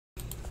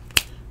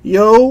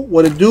Yo,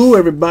 what it do,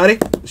 everybody?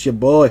 It's your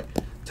boy.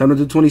 Time to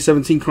do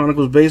 2017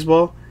 Chronicles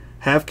Baseball.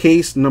 Half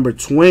case number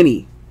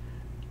 20.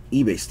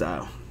 eBay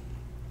style.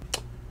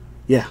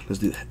 Yeah, let's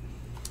do that.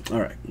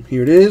 Alright,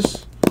 here it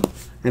is.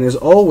 And as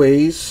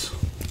always,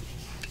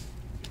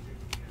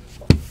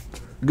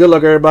 good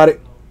luck, everybody.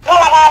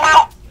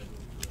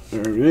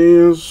 There it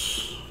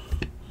is.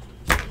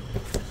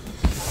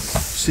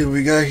 Let's see what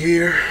we got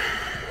here.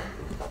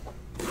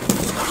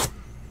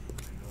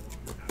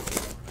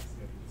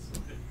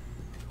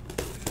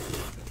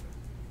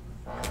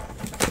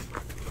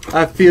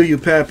 I feel you,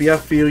 Pappy. I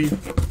feel you.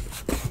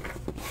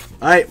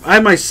 I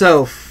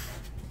myself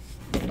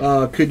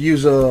could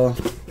use a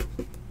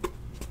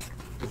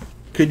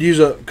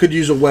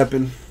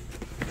weapon.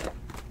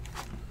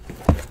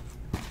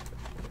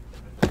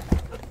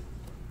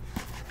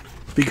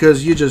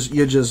 Because you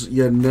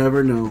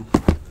never know.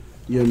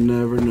 You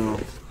never know.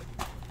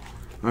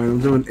 Alright,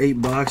 I'm doing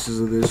 8 boxes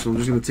of this, so I'm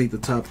just gonna take the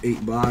top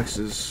 8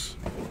 boxes.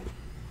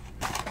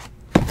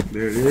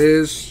 There it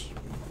is.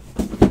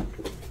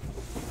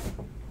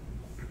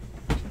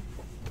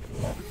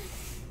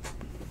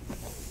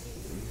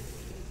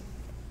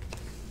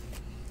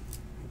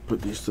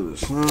 Put these to the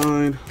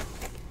side.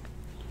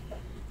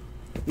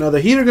 Now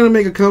the Heat are going to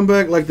make a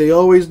comeback like they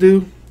always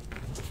do.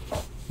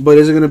 But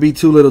is it going to be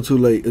too little too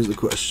late is the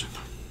question.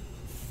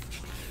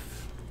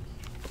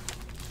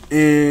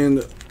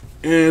 And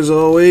as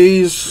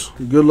always,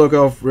 good luck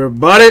out for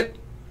everybody.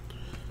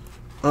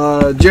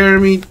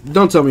 Jeremy,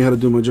 don't tell me how to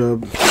do my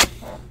job.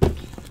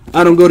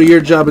 I don't go to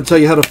your job and tell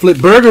you how to flip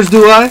burgers,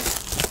 do I?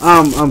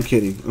 I'm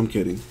kidding. I'm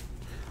kidding.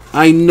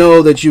 I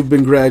know that you've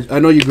been I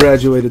know you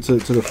graduated to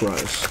the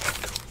fries.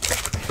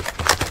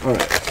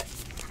 Alright,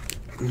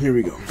 here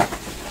we go.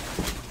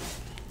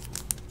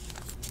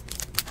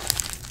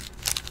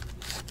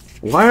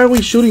 Why are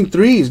we shooting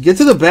threes? Get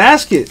to the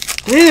basket.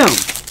 Damn.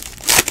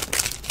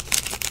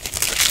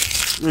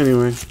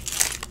 Anyway.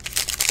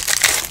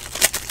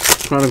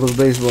 Chronicles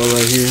Baseball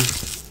right here.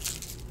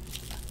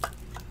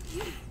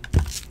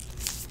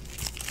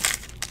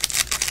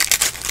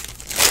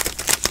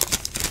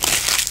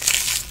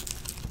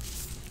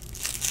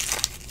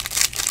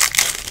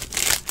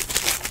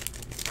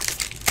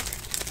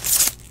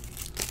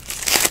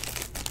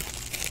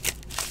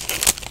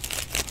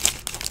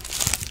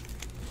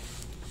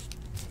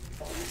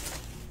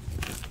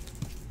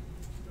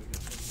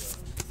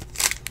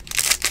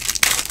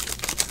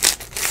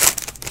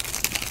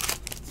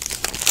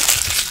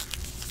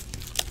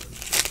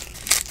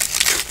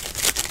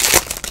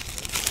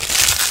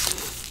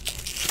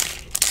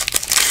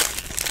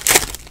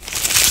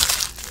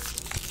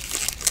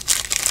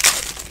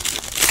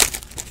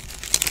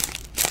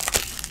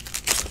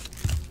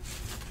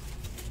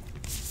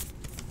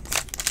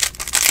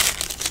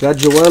 Got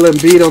Joel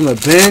Embiid on the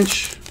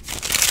bench.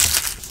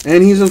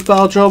 And he's in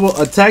foul trouble.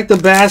 Attack the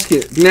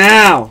basket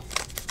now.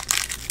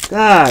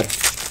 God.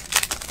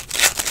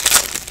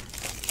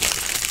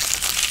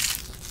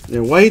 Yeah,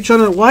 why are you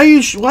trying to why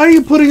are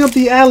you putting up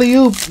the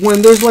alley-oop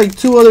when there's like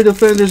 2 other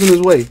defenders in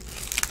his way?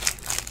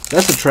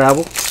 That's a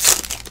travel.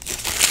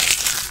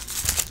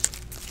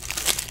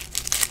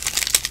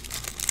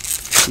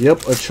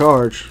 Yep, a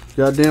charge.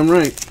 Goddamn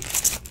right.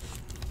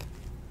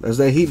 That's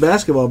that Heat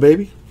basketball,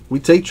 baby.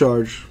 We take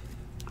charge.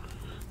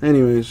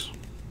 Anyways,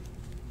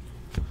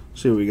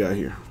 see what we got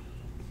here.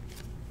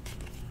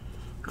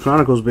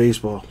 Chronicles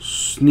Baseball.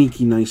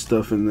 Sneaky nice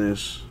stuff in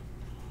this.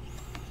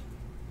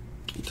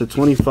 It's a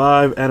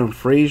 25, Adam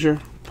Frazier.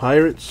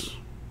 Pirates.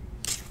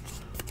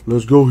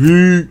 Let's go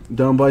Heat.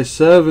 Down by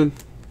 7.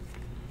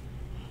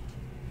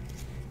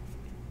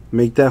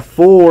 Make that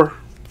 4. I'm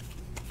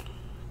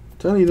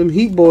telling you, them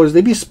Heat boys,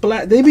 they be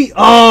splat. They be,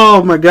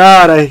 oh my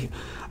God.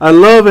 I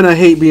love and I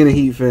hate being a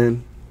Heat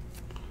fan.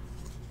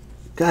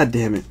 God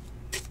damn it.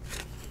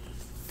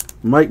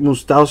 Mike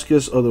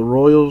Moustauskas of the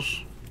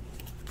Royals.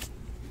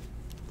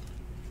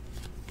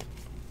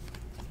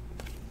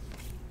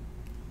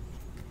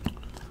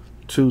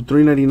 To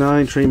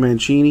 $3.99, Trey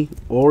Mancini,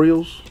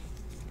 Orioles.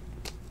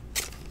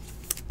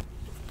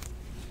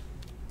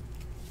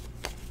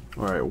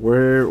 All right,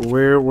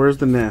 where's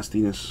the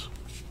nastiness?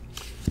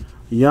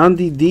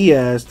 Yandy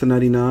Diaz to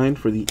 99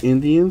 for the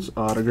Indians,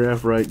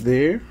 autograph right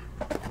there.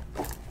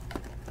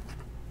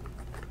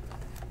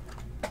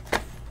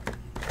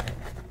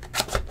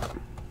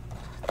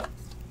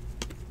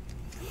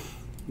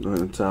 Go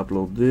ahead and top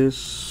load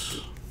this.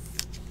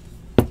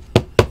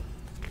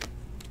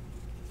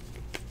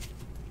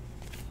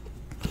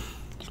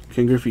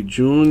 Ken Griffey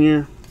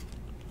Jr.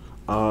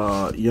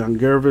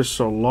 Yangervis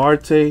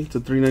Solarte to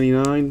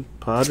 $3.99.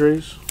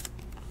 Padres.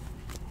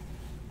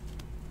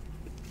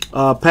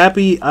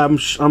 Pappy, I'm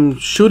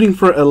shooting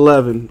for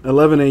 11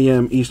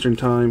 a.m. Eastern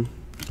Time.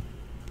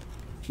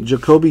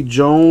 Jacoby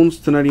Jones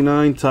to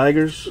 99.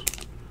 Tigers.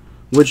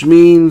 Which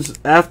means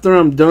after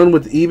I'm done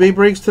with eBay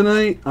breaks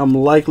tonight, I'm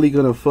likely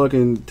gonna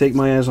fucking take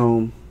my ass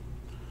home.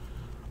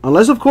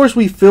 Unless, of course,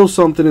 we fill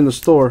something in the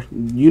store.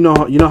 You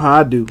know how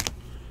I do.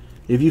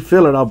 If you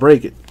fill it, I'll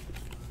break it.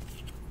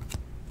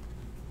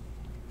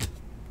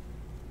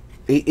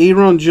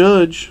 Aaron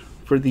Judge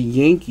for the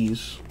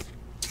Yankees.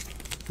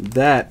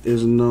 That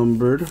is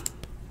numbered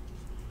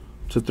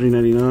to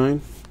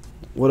 399.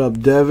 What up,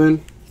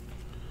 Devin?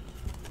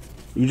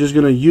 You just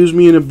gonna use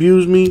me and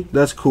abuse me?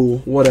 That's cool.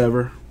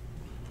 Whatever.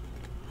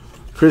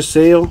 Chris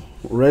Sale,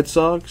 Red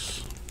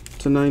Sox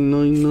to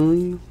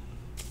 999.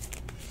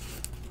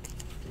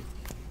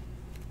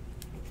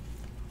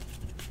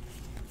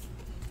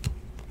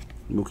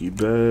 Mookie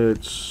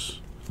Betts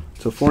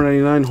to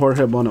 499.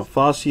 Jorge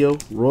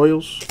Bonifacio,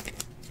 Royals.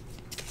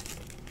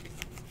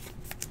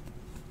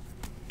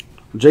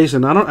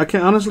 Jason, I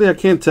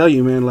can't tell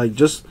you, man. Like,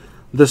 just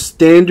the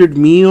standard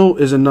meal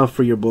is enough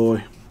for your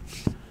boy.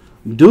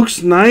 Duke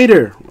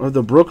Snyder of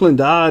the Brooklyn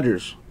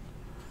Dodgers.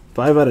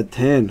 5 out of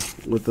 10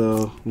 with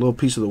a little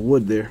piece of the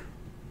wood there.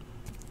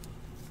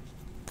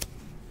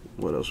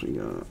 What else we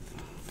got?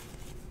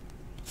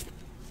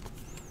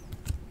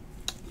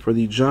 For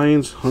the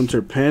Giants,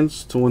 Hunter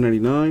Pence to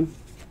 199.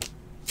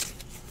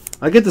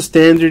 I get the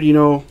standard, you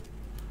know,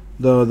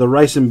 the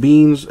rice and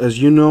beans as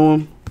you know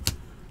them.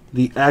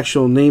 The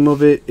actual name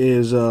of it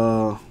is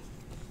Gallo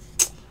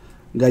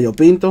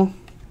Pinto.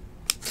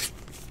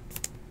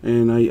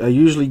 And I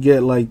usually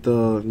get like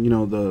the, you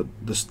know,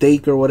 the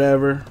steak or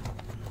whatever.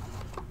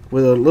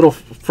 With a little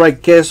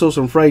fried queso,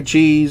 some fried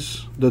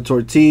cheese, the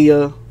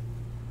tortilla.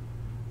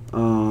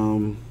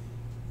 The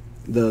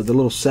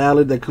little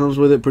salad that comes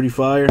with it, pretty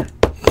fire.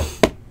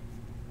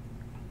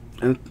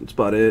 And that's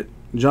about it.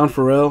 John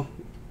Farrell,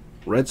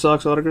 Red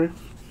Sox autograph.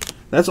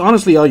 That's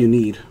honestly all you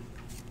need.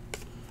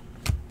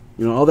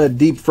 You know, all that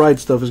deep fried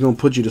stuff is going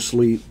to put you to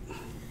sleep.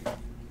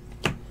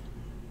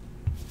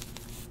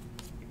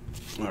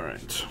 All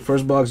right.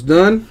 First box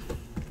done.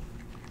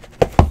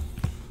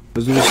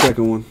 Let's do the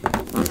second one.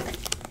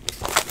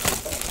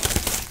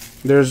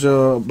 There's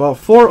about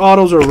 4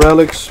 autos or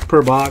relics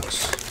per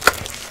box.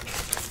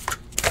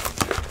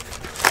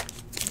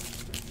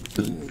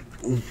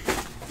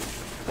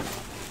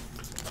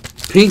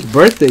 Pink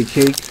birthday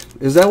cake.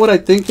 Is that what I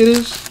think it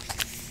is?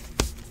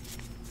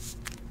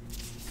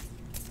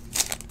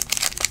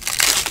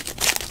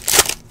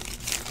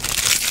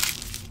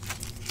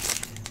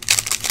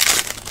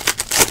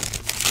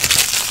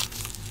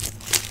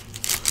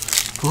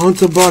 On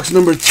to box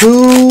number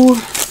 2.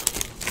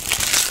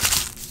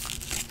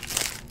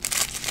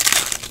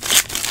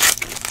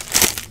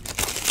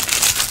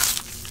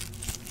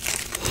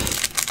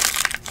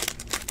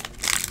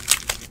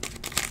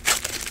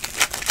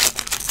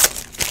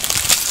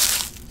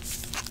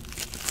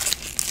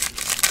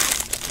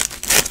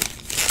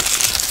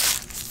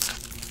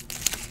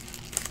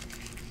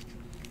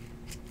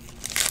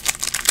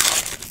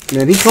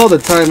 Man, he called a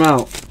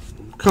timeout.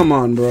 Come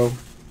on, bro.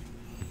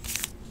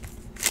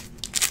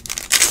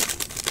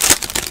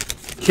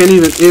 Can't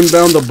even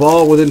inbound the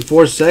ball within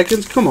 4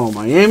 seconds? Come on,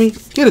 Miami.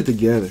 Get it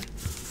together.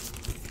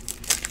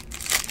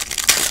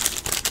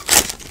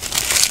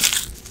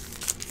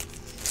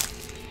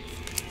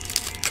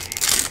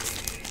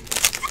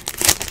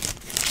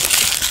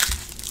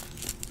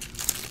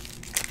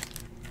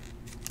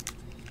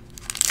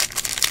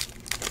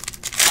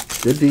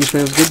 Good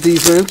defense, good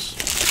defense.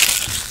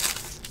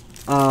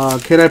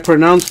 Can I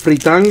pronounce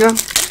fritanga?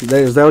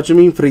 Is that what you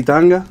mean,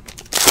 fritanga?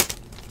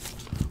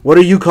 What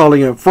are you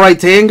calling it?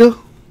 Fritanga?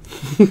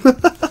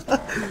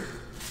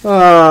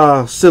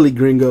 Silly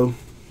gringo.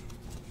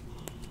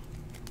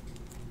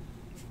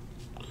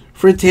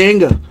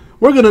 Fritanga.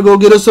 We're gonna go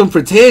get us some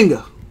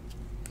fritanga.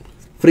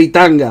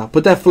 Fritanga.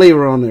 Put that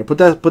flavor on there. Put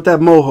that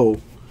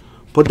mojo.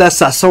 Put that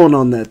sazon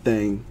on that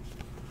thing.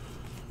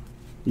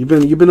 You've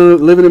been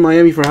living in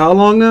Miami for how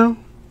long now?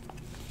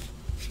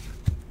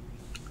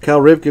 Cal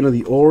Ripken of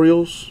the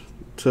Orioles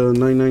to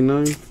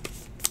 999.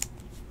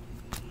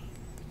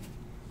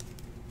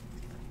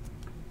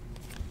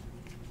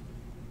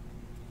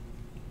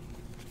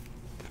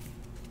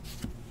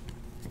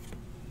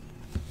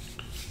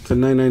 To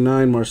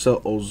 999,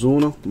 Marcell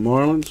Ozuna,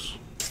 Marlins.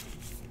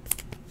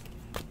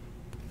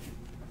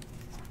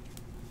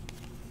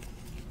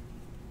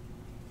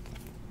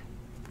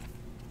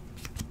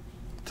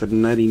 To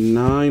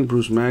 99,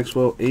 Bruce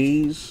Maxwell,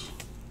 A's.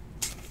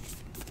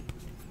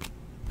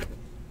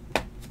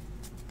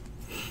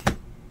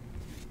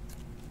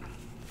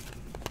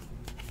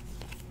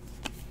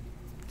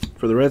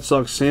 For the Red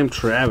Sox, Sam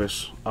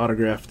Travis,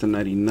 autograph to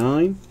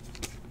 99.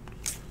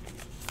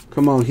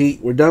 Come on,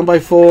 Heat. We're down by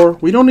 4.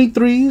 We don't need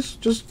 3s.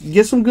 Just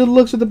get some good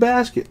looks at the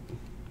basket.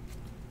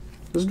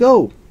 Let's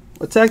go.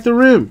 Attack the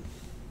rim.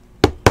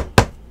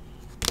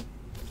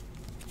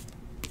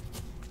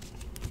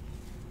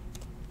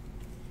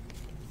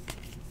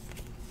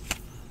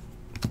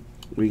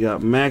 We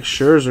got Max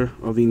Scherzer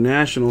of the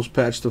Nationals,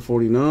 patched to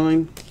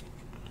 49.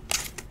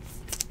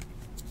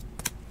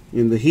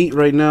 In the Heat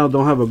right now,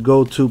 don't have a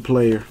go-to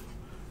player.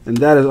 And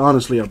that is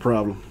honestly a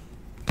problem.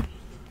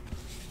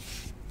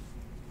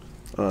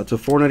 To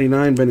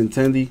 499,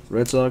 Benintendi,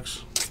 Red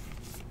Sox.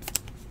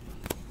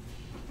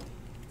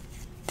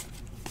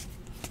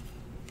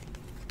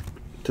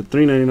 To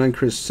 399,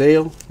 Chris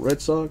Sale, Red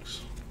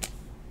Sox.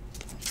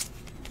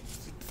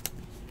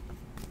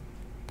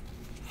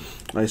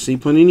 I see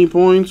Panini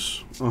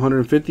points,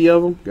 150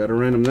 of them. Got to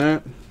random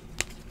that.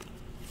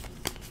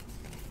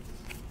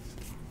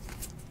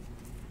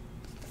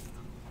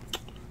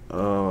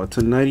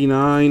 To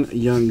 99,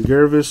 Young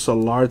Gervis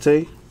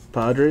Solarte,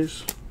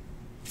 Padres.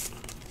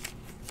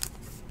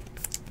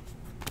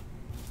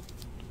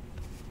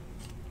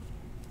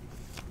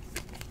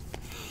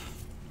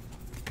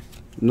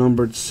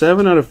 Numbered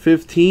 7 out of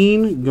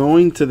 15,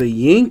 going to the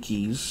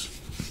Yankees,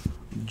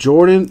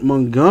 Jordan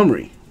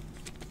Montgomery.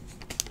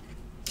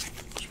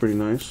 It's pretty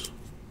nice.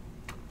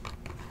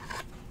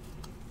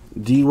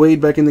 D Wade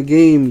back in the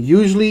game.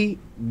 Usually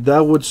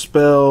that would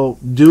spell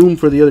doom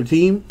for the other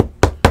team.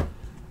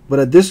 But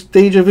at this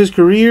stage of his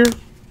career,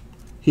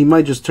 he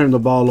might just turn the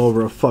ball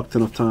over a fuck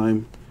ton of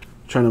time,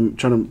 trying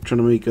to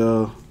make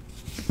a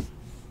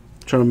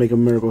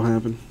miracle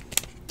happen.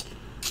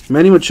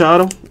 Manny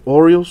Machado,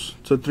 Orioles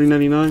to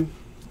 399.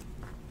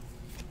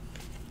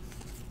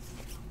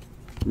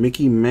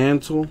 Mickey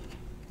Mantle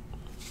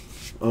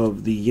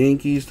of the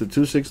Yankees to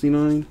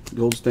 269.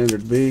 Gold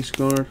standard base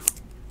card.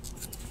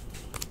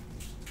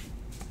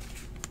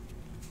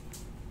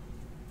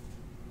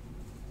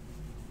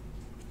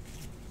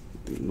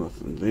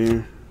 Nothing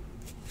there.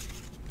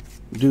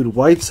 Dude,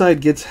 Whiteside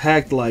gets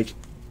hacked like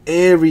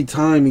every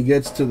time he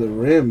gets to the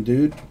rim,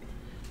 dude.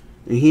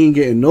 And he ain't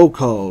getting no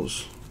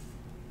calls.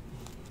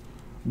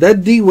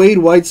 That D Wade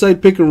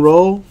Whiteside pick and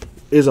roll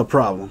is a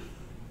problem.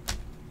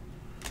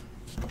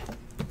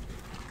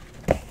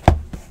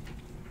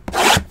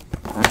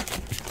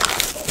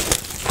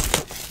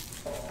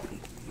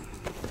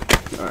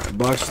 Alright,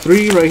 box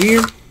 3 right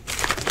here.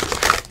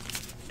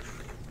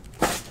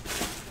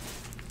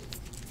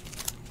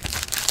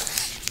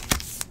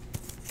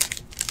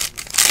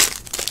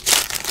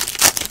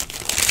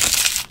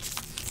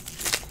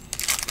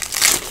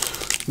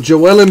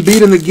 Joel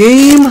Embiid in the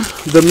game.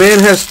 The man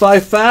has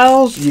 5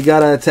 fouls. You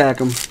gotta attack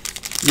him.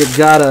 You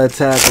gotta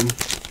attack him.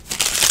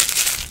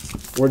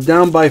 We're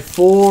down by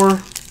 4.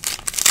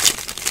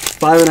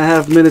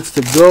 5.5 minutes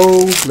to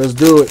go. Let's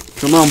do it.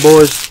 Come on,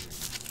 boys.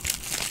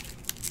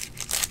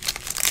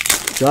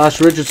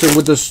 Josh Richardson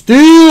with the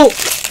steal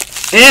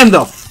and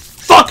the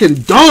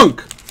fucking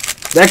dunk.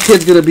 That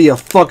kid's gonna be a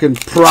fucking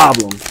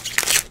problem.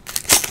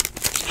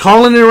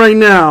 Calling it right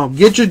now.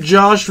 Get your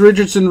Josh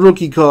Richardson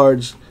rookie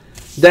cards.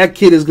 That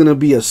kid is going to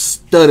be a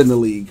stud in the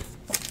league.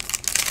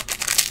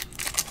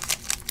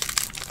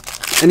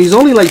 And he's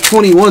only like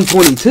 21,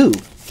 22.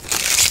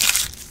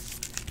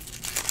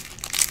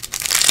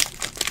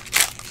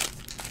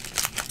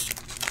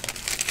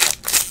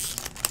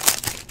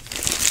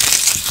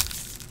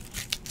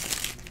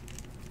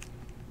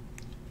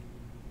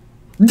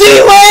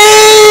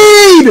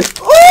 D-Wade!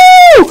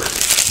 Ooh!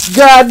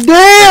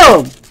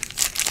 Goddamn!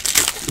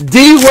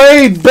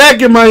 D-Wade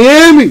back in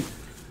Miami.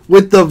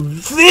 With the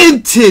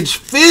vintage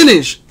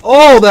finish.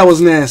 Oh, that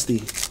was nasty.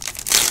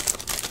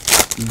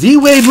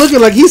 D-Wade looking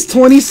like he's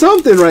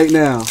 20-something right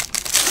now.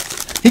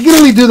 He can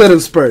only do that in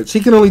spurts. He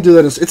can only do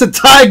that in... It's a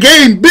tie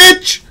game,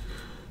 bitch!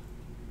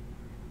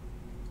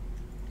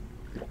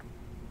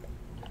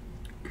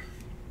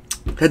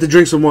 Had to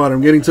drink some water.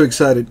 I'm getting too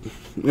excited.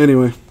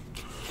 Anyway.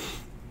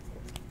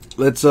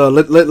 Let's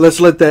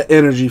let that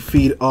energy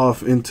feed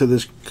off into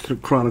this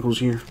Chronicles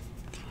here.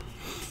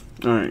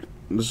 Alright.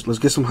 Let's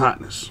get some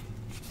hotness.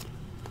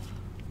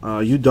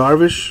 Yu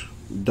Darvish,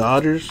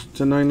 Dodgers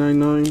to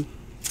 999.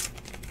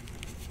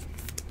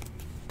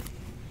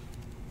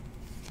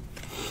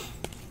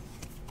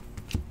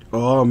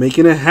 Oh,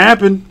 making it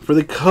happen for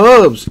the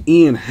Cubs.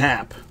 Ian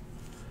Happ,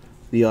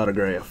 the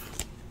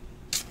autograph.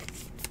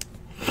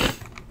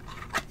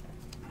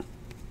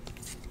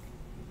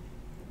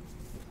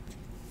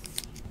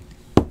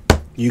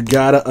 You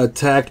gotta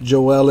attack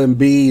Joel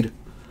Embiid.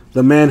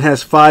 The man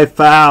has 5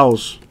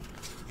 fouls.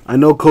 I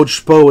know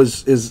Coach Spo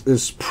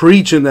is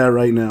preaching that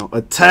right now.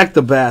 Attack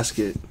the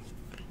basket.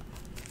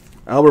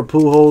 Albert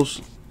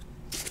Pujols,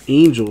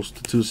 Angels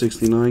to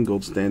 269,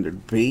 gold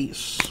standard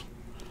base.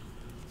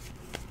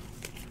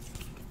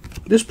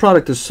 This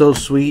product is so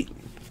sweet.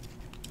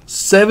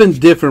 7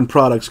 different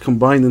products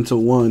combined into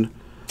one.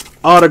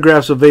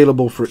 Autographs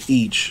available for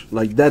each.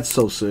 Like, that's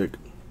so sick.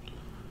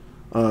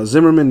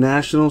 Zimmerman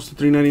Nationals to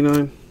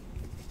 399.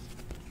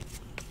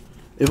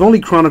 If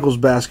only Chronicles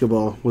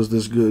basketball was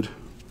this good.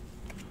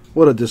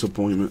 What a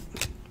disappointment.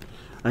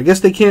 I guess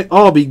they can't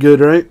all be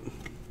good, right?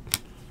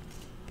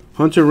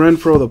 Hunter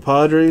Renfroe, the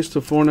Padres to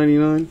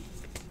 499.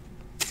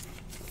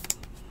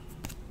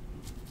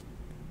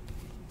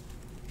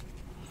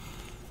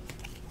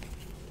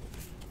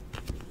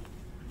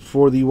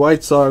 For the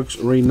White Sox,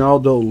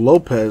 Reynaldo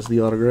Lopez, the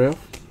autograph.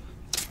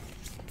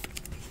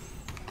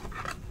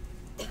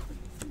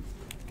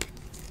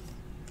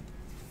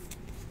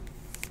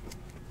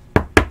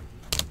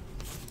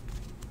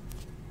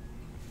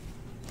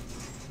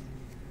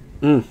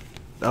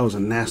 That was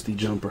a nasty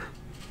jumper.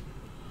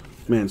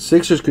 Man,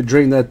 Sixers could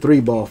drain that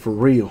 3-ball for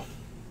real.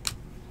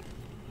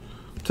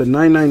 To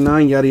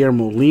 999, Yadier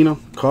Molina,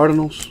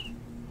 Cardinals.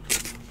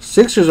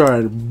 Sixers are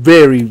a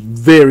very,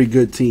 very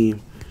good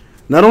team.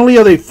 Not only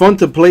are they fun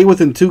to play with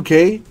in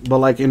 2K, but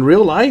like in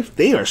real life,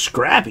 they are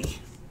scrappy.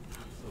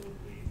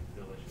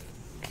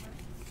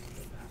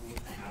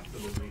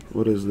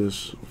 What is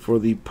this? For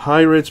the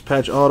Pirates,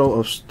 patch auto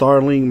of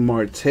Starling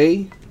Marte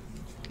to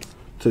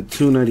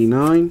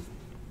 299.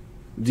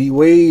 D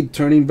Wade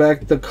turning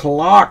back the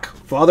clock.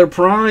 Father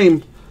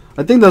Prime.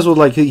 I think that's what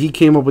like he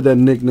came up with that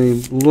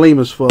nickname. Lame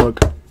as fuck.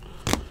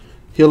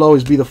 He'll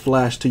always be the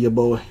Flash to your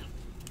boy.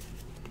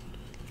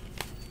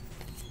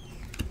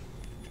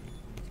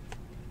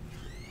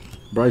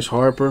 Bryce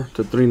Harper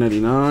to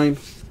 399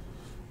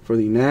 for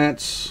the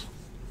Nats.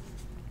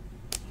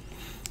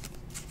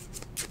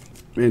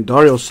 Man,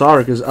 Dario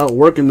Saric is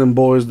outworking them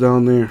boys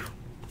down there.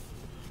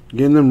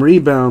 Getting them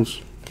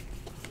rebounds.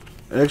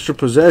 Extra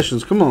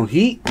possessions. Come on,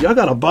 Heat. Y'all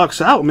got to box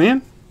out,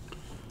 man.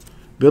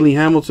 Billy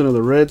Hamilton of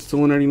the Reds to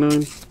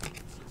 199.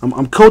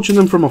 I'm coaching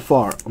them from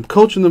afar. I'm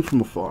coaching them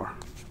from afar.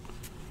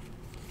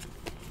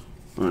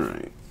 All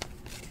right.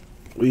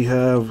 We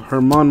have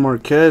Herman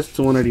Marquez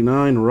to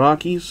 199.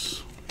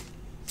 Rockies.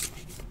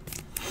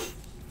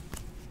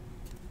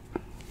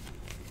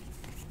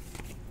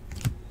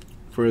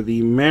 For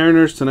the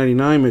Mariners to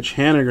 99, Mitch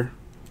Haniger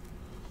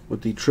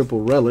with the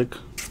triple relic.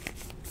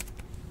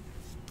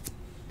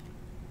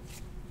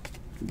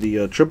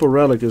 The triple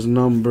relic is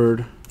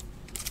numbered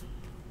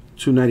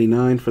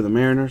 299 for the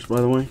Mariners, by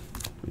the way,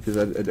 because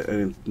I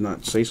did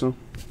not say so.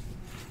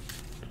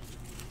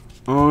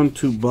 On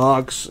to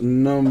box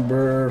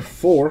number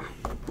 4,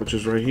 which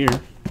is right here.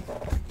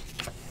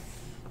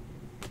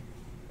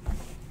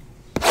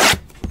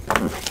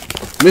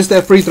 Missed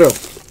that free throw.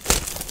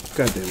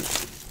 God damn it.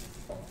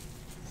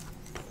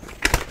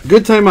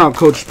 Good timeout,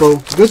 Coach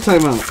Spo. Good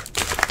timeout.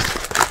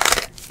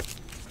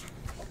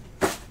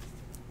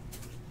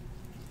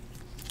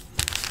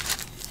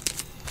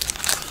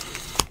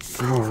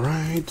 All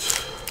right.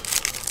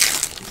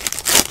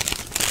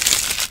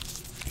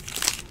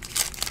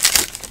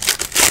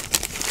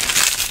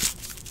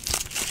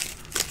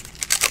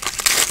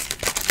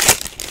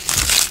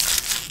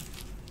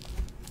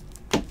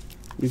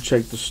 Let me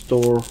check the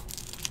store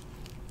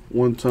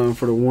one time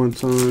for the one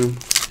time.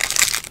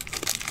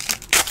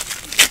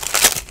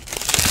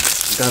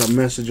 Got a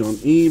message on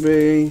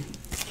eBay.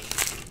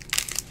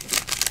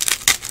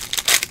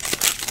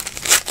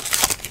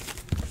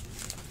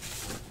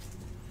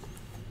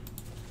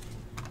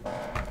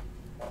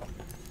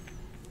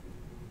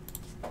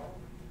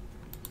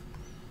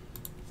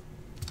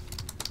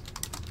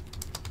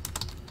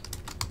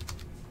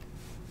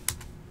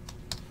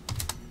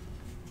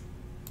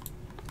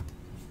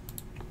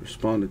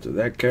 Responded to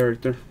that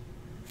character.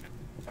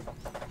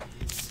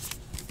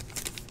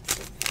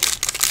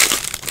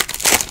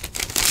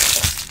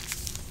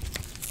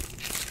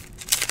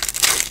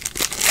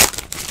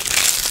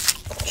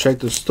 Check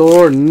the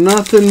store.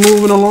 Nothing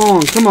moving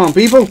along. Come on,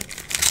 people.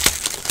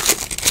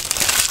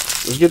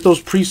 Let's get those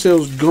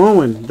pre-sales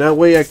going. That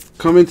way I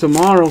come in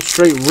tomorrow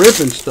straight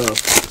ripping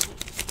stuff.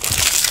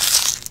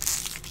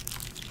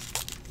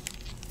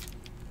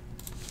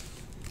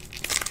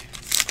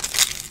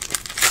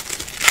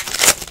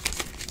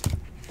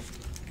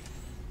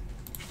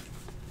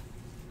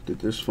 Did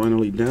this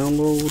finally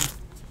download?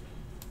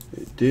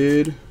 It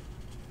did.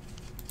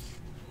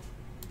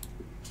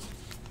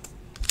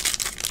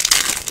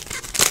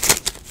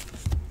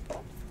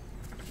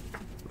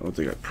 I don't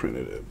think I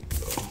printed it,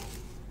 though.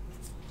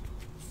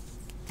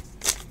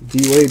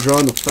 D-Wade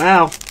drawing the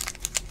foul.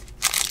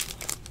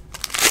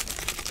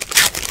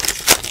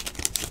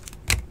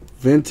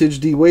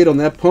 Vintage D-Wade on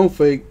that pump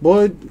fake.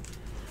 Boy,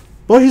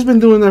 he's been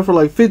doing that for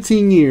like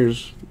 15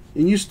 years.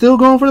 And you still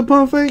going for the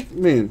pump fake?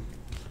 Man,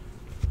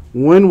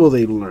 when will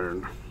they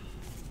learn?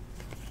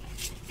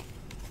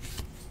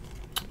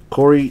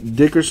 Corey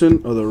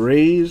Dickerson of the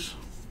Rays.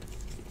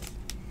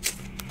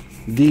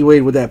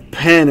 D-Wade with that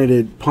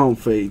patented pump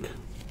fake.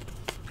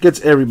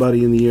 Gets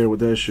everybody in the air with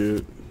that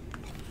shit.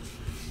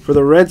 For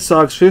the Red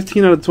Sox,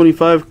 15 out of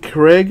 25,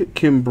 Craig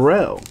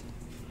Kimbrell.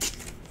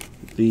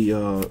 The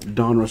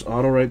Donruss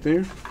auto right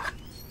there.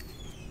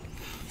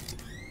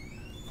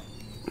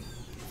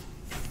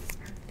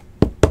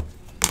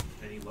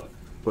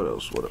 What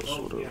else? What else?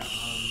 What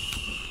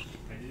else?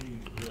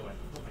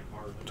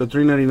 To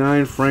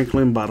 399,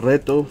 Franklin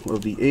Barreto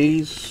of the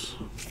A's.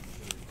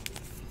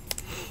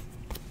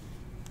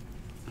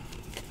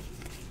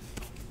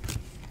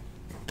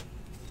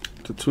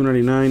 To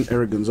 299,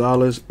 Eric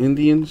Gonzalez,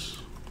 Indians.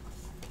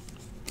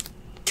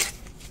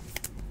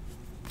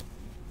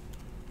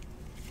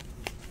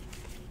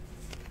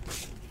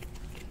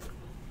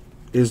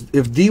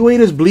 If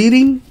D-Wade is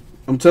bleeding,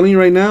 I'm telling you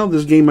right now,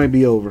 this game might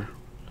be over.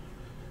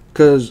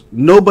 Because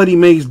nobody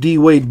makes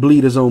D-Wade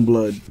bleed his own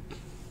blood.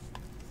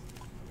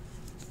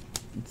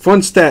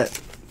 Fun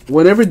stat.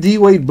 Whenever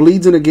D-Wade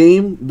bleeds in a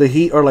game, the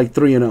Heat are like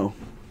 3-0.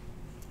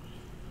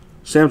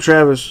 Sam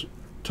Travis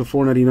to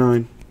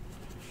 499.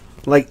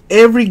 Like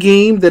every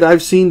game that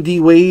I've seen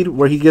D-Wade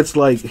where he gets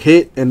like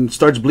hit and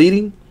starts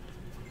bleeding,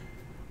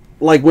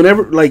 like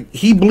whenever like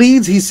he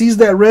bleeds, he sees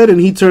that red and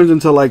he turns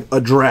into like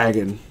a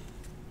dragon.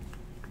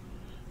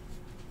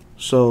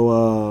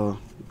 So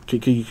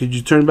Could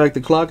you turn back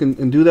the clock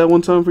and do that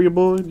one time for your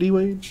boy,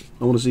 D-Wade?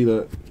 I want to see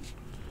that.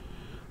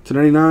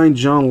 /99,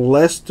 John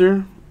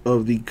Lester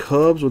of the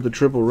Cubs with the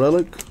triple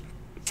relic.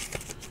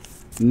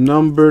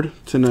 Numbered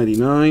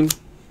 /99.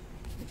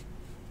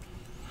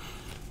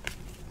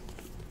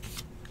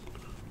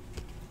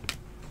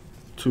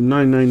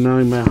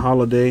 /999, Matt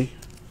Holliday.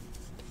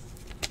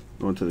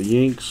 Going to the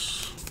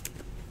Yanks.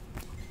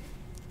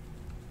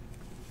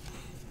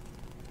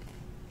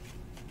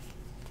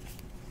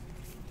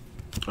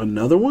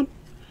 Another one?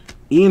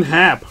 Ian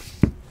Happ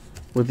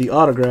with the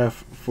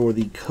autograph for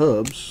the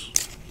Cubs.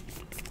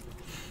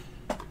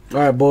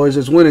 Alright, boys,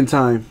 it's winning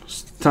time.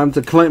 It's time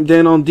to clamp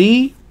down on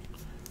D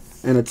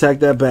and attack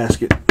that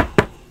basket.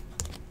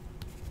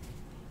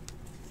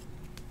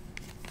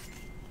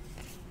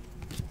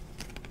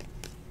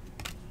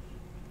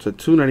 To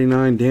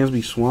 /299,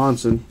 Dansby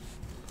Swanson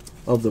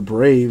of the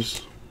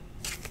Braves.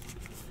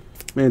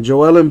 Man,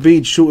 Joel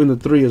Embiid shooting the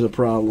 3 is a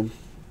problem.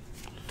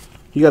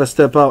 You got to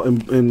step out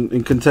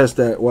and contest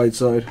that white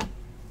side.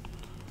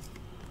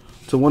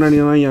 To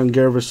 /199, Young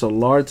Gervis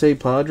Solarte,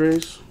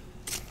 Padres.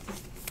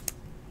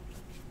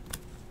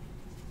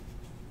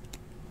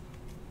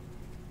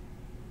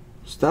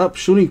 Stop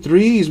shooting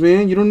 3s,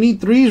 man. You don't need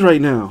 3s right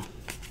now.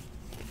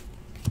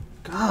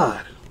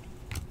 God.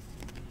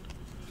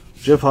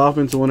 Jeff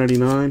Hoffman to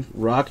 /199,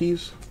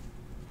 Rockies.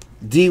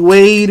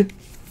 D-Wade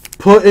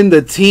putting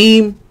the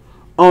team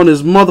on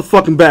his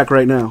motherfucking back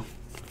right now.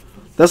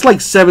 That's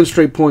like 7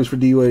 straight points for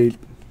D-Wade.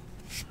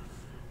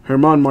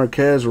 Herman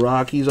Marquez,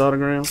 Rockies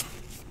autograph.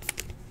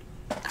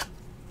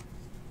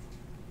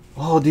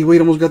 Oh,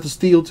 D-Wade almost got the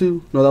steal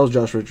too. No, that was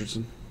Josh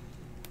Richardson.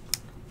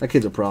 That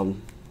kid's a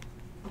problem.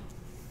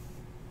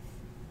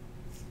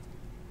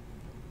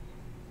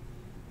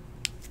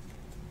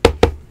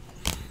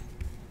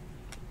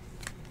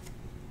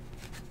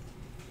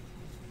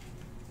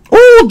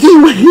 Oh,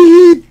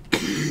 D-Wade!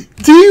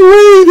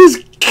 D-Wade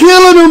is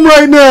killing him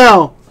right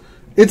now.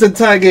 It's a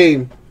tie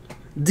game.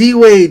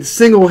 D-Wade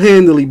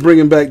single-handedly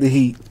bringing back the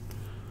heat.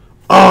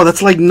 Oh,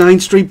 that's like 9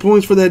 straight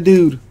points for that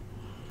dude.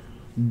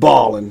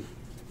 Balling.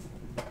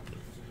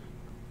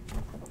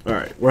 All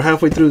right, we're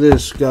halfway through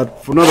this.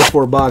 Got another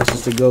 4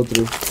 boxes to go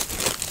through.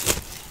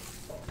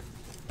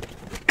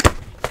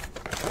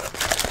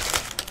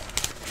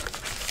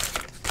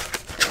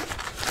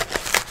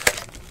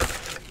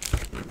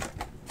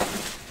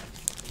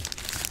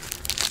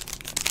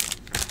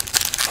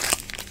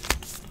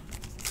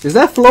 Is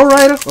that Flow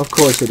Rider? Of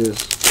course it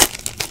is.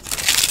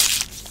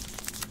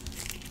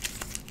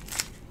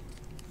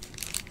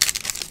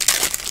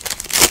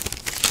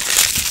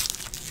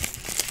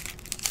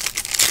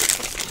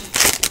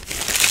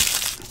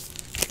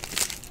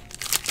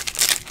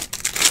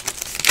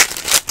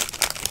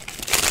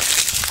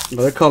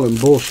 No, they're calling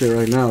bullshit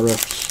right now,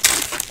 refs.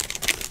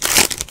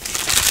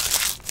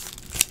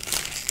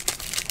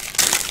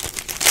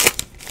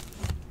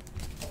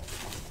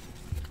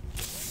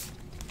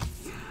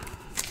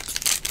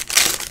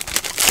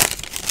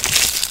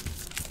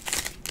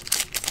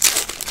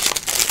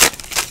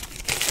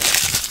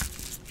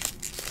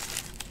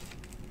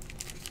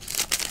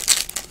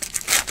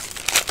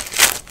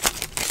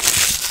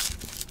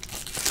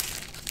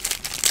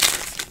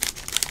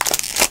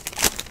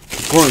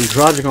 Pouring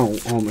Dragic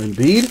on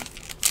Embiid.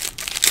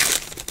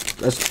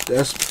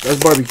 That's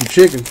barbecue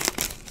chicken.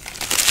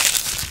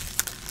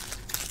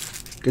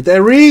 Get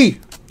that re.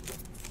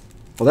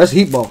 Oh, that's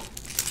heat ball.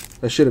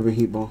 That should have been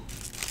heat ball.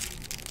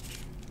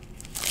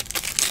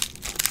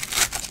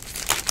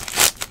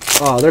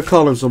 Oh, they're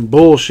calling some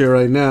bullshit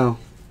right now.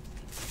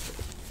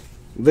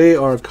 They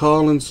are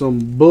calling some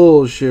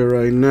bullshit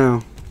right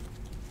now.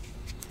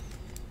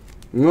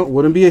 Well,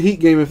 wouldn't be a Heat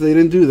game if they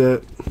didn't do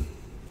that.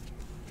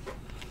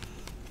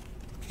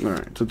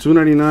 Alright, so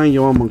 $2.99,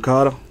 Yohan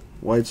Moncada,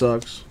 White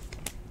Sox.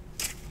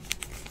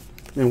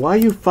 And why are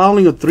you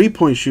fouling a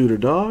three-point shooter,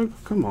 dog?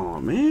 Come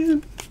on,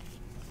 man.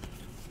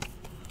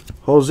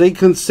 Jose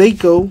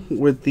Canseco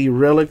with the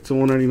relic to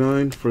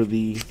 $199 for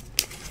the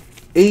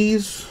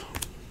A's.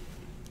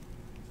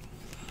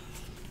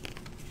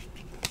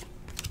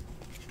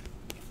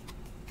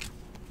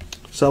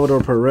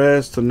 Salvador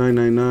Perez to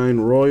 $9.99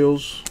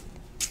 Royals.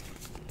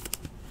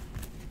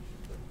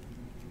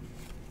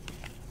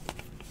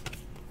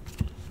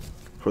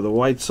 For the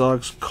White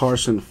Sox,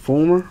 Carson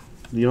Fulmer,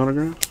 the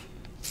autograph.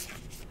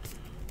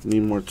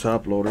 Need more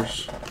top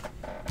loaders.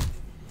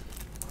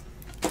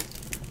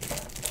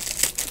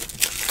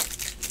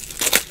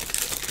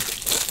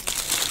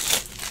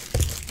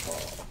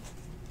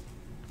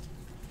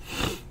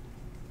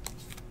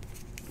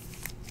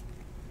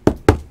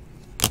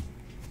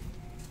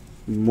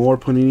 More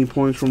Panini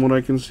points from what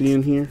I can see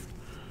in here.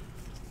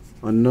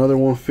 Another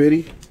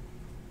 150.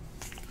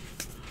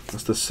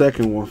 That's the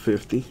second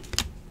 150.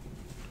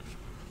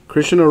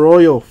 Christian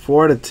Arroyo,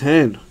 4 out of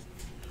 10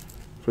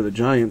 for the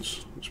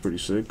Giants. That's pretty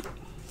sick.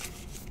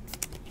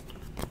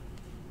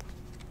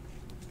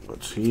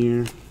 What's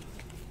here?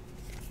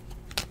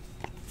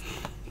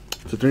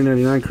 To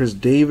 $3.99, Chris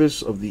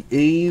Davis of the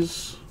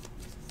A's.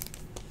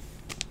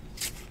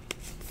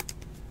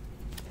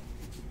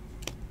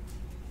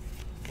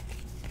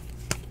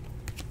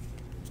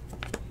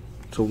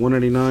 to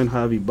 199,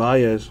 Javi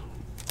Baez.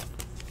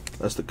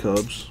 That's the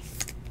Cubs.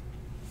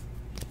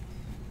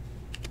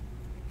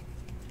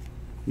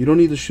 You don't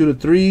need to shoot a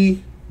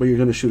 3, but you're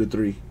gonna shoot a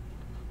 3.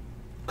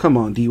 Come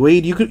on, D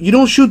Wade. You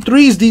don't shoot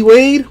 3s, D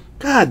Wade.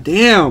 God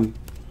damn.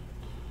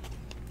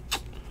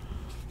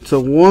 To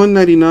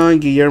 199,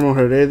 Guillermo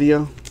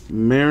Heredia,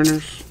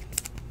 Mariners.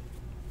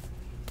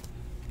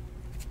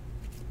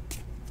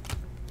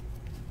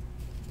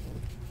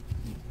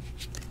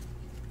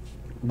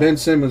 Ben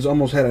Simmons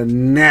almost had a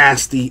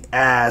nasty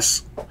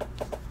ass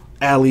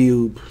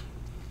alley-oop.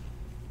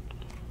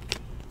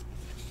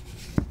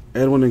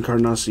 Edwin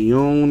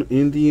Encarnacion,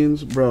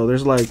 Indians. Bro,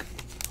 there's like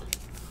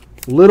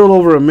little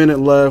over a minute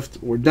left.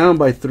 We're down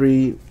by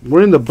 3.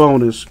 We're in the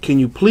bonus. Can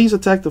you please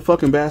attack the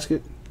fucking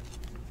basket?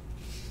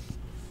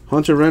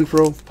 Hunter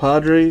Renfroe,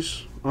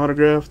 Padres,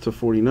 autograph to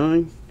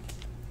 49.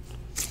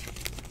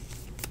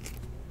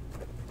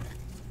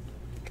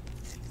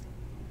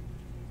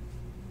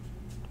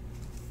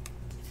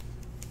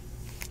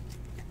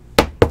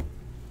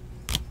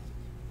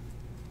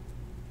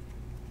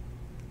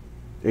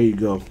 There you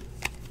go.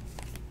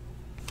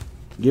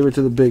 Give it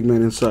to the big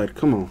man inside.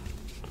 Come on.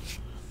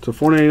 To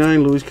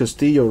 499, Luis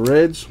Castillo,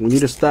 Reds. We need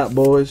to stop,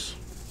 boys.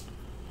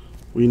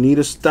 We need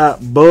to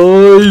stop,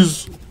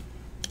 boys.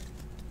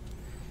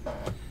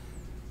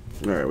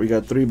 Alright, we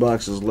got 3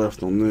 boxes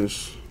left on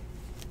this.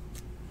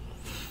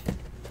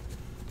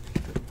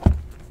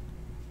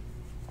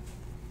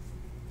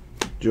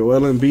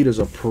 Joel Embiid is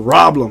a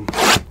problem.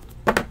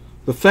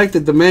 The fact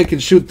that the man can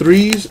shoot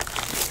 3s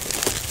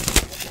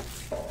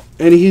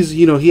and he's,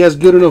 you know, he has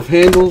good enough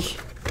handles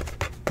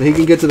that he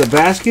can get to the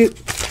basket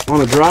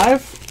on a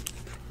drive,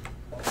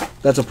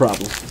 that's a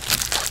problem.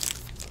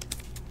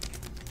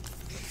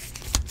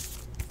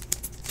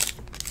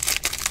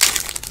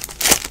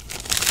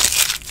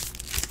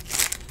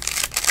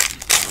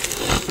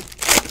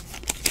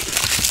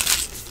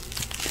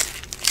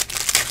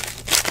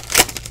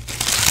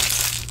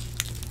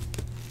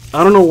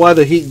 I don't know why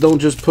the Heat don't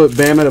just put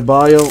Bam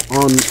Adebayo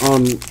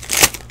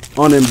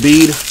on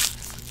Embiid.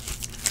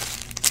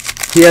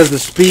 He has the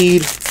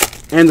speed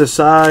and the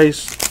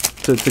size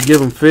to give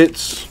him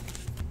fits.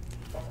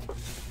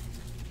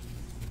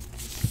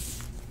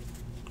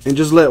 And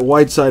just let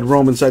Whiteside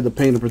roam inside the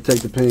paint and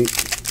protect the paint.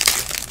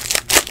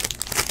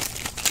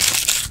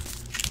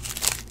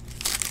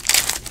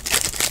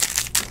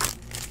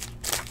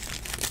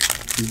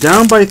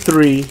 Down by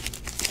 3.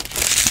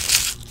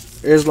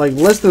 There's like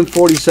less than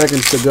 40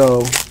 seconds to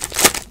go.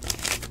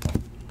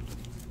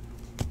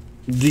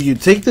 Do you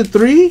take the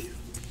 3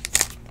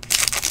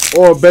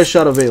 or best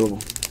shot available?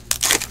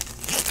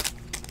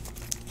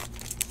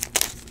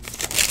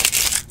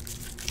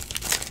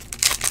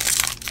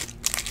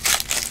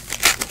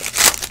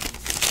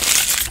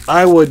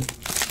 I would,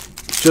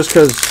 just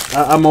because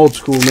I'm old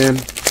school, man.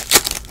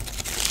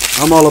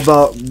 I'm all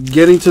about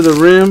getting to the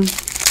rim,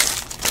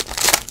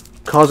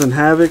 causing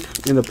havoc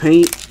in the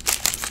paint,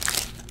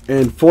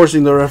 and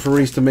forcing the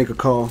referees to make a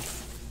call.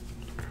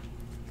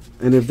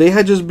 And if they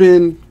had just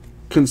been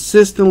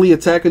consistently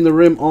attacking the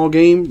rim all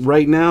game,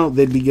 right now,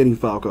 they'd be getting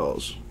foul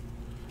calls.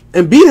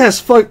 Embiid has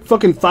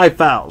fucking 5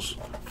 fouls.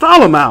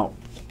 Foul him out.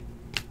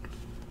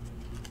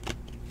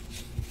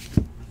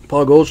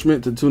 Paul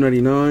Goldschmidt to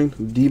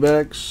 299.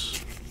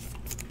 D-backs.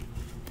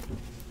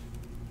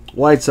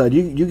 Whiteside,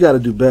 you got to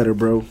do better,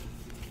 bro.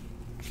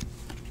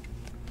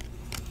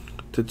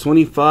 To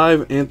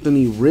 25,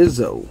 Anthony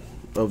Rizzo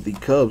of the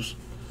Cubs.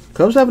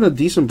 Cubs having a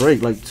decent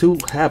break, like 2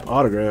 Hap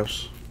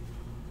autographs.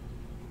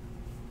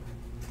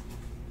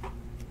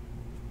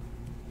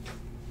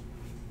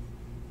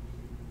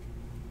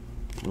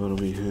 What do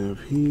we have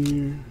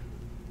here?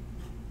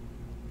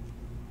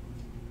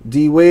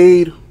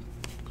 D-Wade.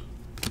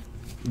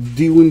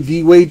 Doing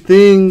D-Wade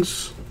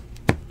things.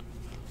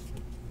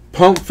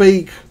 Pump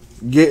fake.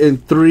 Getting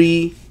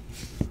 3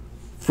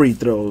 free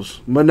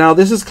throws. But now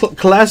this is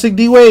classic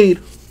D-Wade.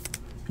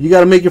 You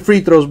got to make your free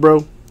throws,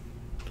 bro.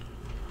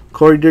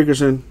 Corey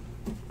Dickerson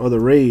of the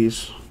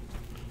Rays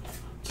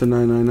to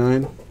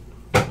 999.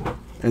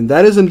 And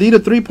that is indeed a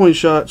 3-point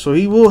shot. So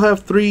he will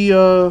have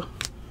 3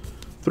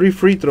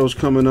 free throws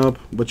coming up.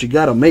 But you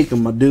got to make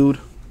them, my dude.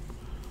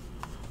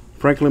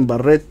 Franklin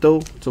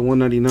Barreto to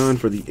 199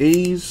 for the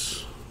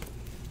A's.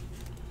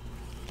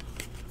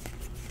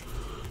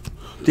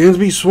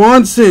 Dansby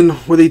Swanson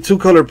with a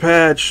 2-color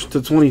patch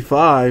to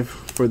 25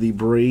 for the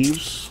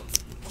Braves.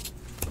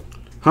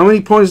 How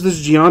many points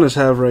does Giannis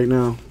have right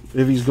now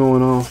if he's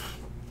going off?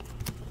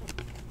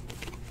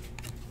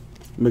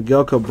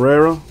 Miguel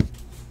Cabrera,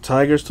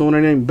 Tigers to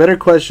 199. Better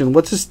question,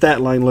 what's his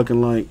stat line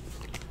looking like?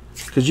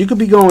 Because you could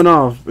be going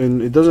off,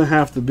 and it doesn't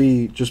have to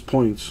be just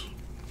points.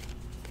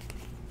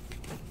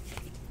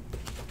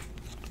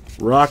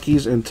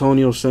 Rockies,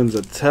 Antonio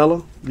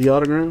Senzatella, the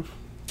autograph.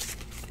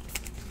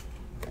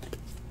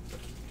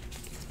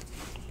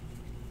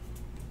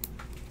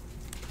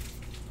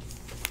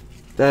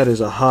 That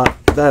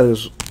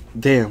is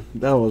damn,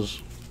 that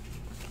was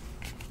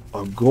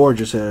a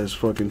gorgeous ass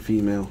fucking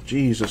female.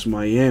 Jesus,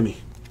 Miami.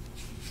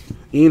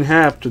 Ian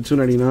Happ to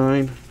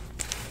 299.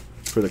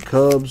 for the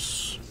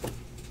Cubs.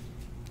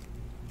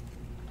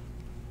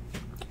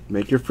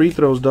 Make your free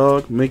throws,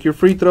 dog. Make your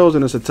free throws,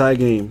 and it's a tie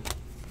game.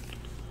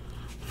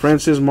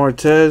 Francis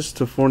Martez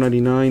to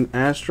 499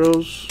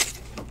 Astros.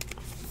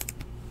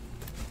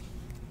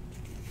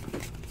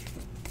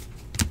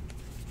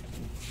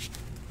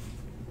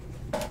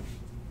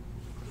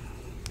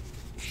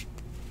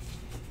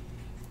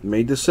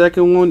 Made the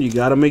second one. You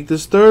got to make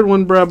this third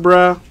one,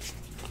 brah.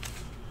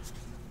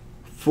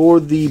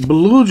 For the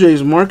Blue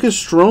Jays, Marcus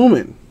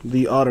Stroman.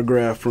 The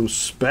autograph from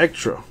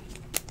Spectra.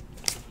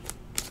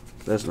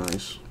 That's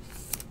nice.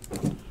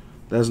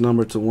 That's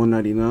numbered to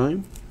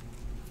 199.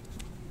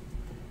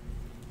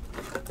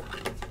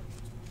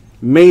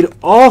 Made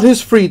all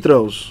his free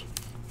throws.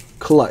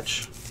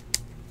 Clutch.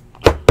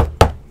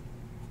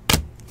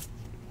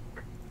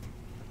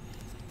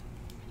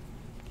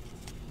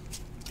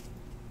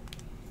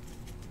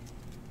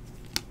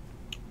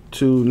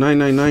 To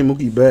 999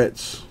 Mookie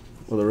Betts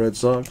for the Red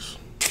Sox.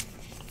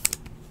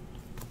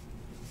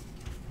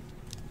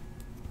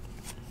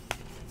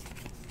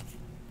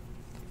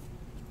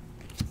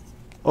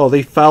 Oh,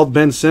 they fouled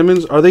Ben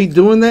Simmons. Are they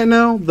doing that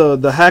now?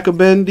 The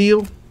Hack-a-Ben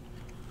deal?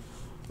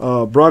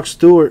 Brock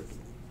Stewart.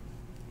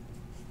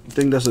 I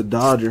think that's a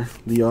Dodger,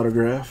 the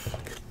autograph.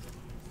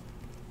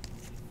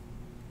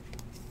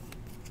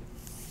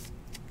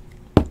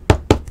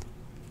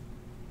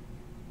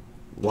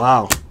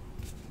 Wow.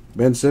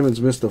 Ben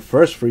Simmons missed the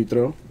first free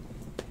throw.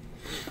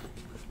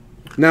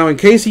 Now, in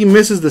case he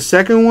misses the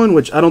second one,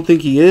 which I don't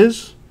think he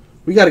is,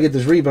 we got to get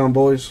this rebound,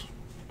 boys.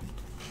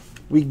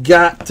 We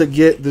got to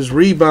get this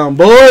rebound,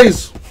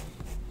 boys.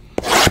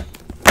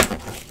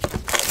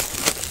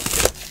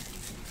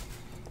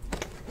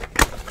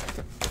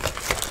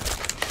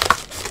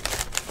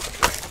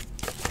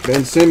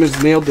 Ben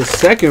Simmons nailed the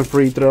second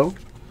free throw.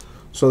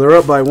 So they're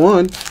up by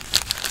 1.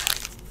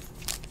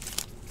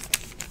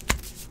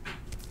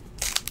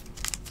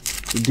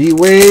 D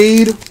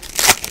Wade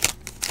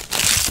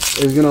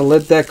is going to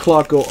let that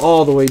clock go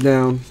all the way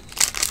down.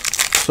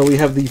 So we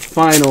have the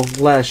final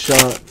last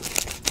shot.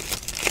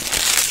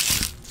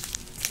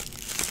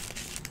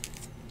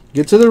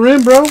 Get to the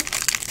rim, bro.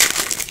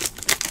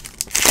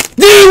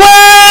 D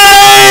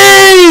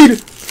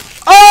Wade!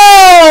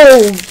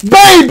 Oh,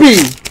 baby!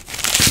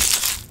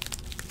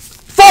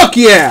 Fuck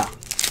yeah!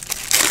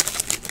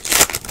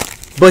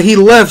 But he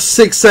left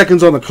 6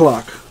 seconds on the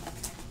clock.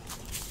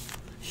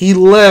 He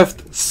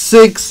left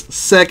 6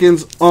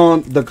 seconds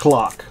on the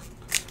clock.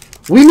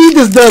 We need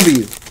this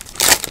W.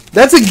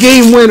 That's a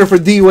game winner for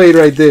D Wade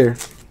right there.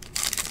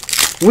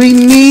 We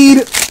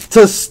need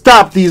to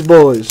stop these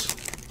boys.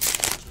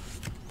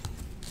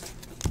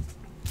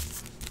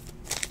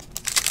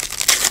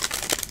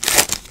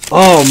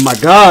 Oh my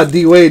God,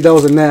 D Wade, that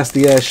was a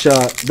nasty ass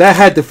shot. That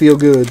had to feel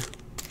good.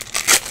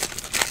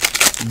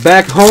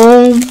 Back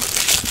home.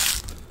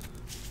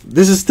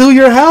 This is still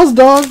your house,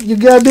 dog. You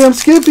goddamn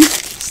Skippy.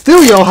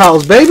 Still your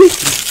house, baby.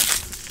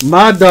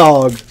 My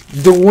dog,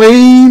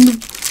 Dwayne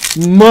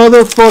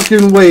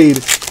motherfucking Wade.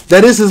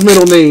 That is his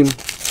middle name.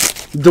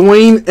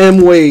 Dwayne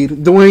M. Wade.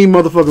 Dwayne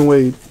motherfucking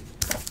Wade.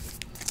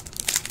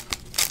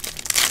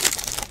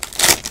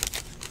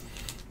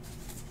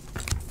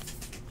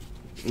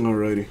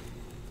 Alrighty.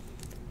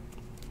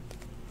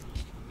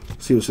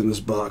 See what's in this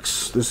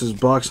box. This is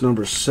box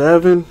number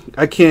 7.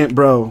 I can't,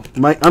 bro.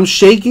 I'm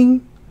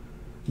shaking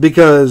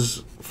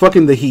because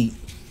fucking the heat.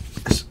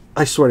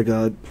 I swear to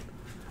God.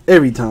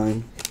 Every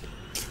time.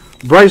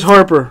 Bryce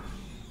Harper,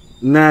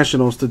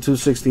 Nationals to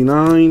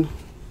 269.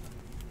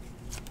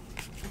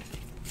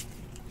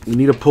 We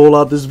need to pull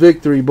out this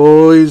victory,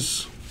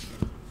 boys.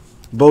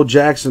 Bo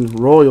Jackson,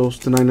 Royals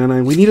to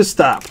 999. We need to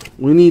stop.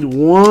 We need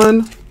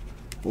one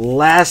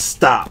last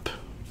stop.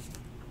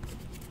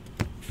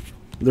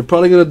 They're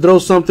probably going to throw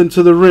something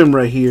to the rim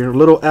right here. A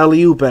little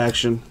alley-oop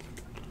action.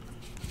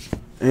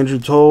 Andrew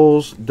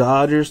Tolles,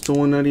 Dodgers to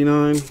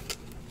 199.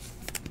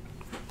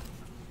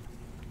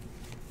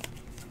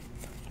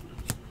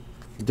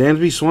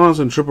 Dansby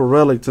Swanson, triple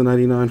relic to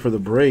 99 for the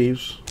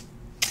Braves.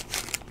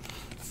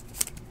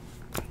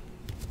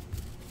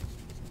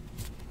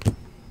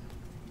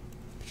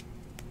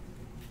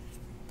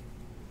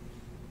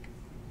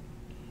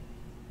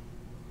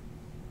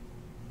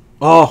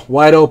 Oh,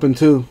 wide open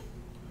too.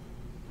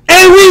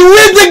 And we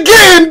win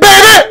again,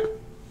 baby!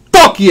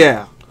 Fuck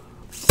yeah!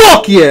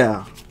 Fuck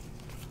yeah!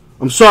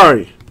 I'm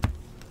sorry,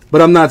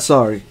 but I'm not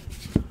sorry.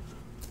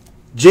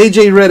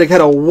 J.J. Redick had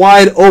a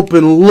wide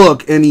open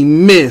look and he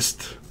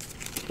missed.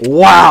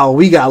 Wow,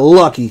 we got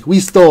lucky.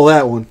 We stole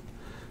that one.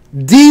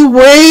 D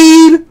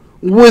Wade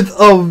with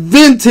a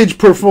vintage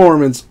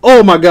performance.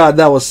 Oh my God,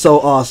 that was so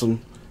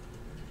awesome.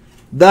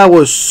 That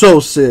was so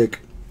sick.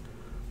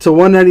 To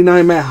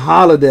 199 Matt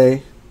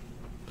Holliday.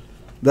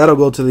 That'll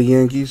go to the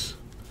Yankees.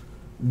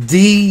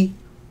 D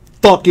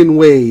fucking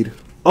Wade.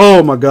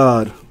 Oh my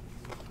God.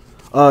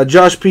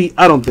 Josh P,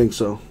 I don't think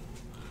so.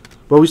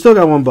 But we still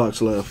got 1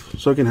 box left,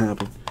 so it can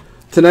happen.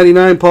 To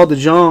 99, Paul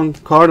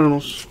DeJong,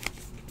 Cardinals.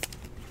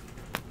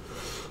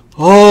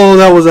 Oh,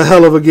 that was a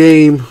hell of a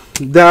game.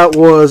 That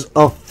was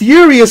a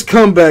furious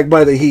comeback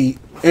by the Heat.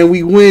 and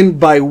we win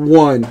by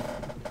 1.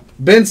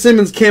 Ben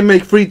Simmons can't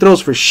make free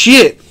throws for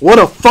shit. What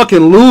a fucking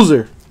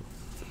loser.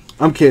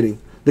 I'm kidding.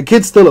 The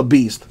kid's still a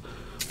beast.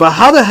 But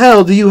how the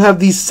hell do you have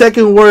the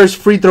second worst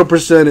free throw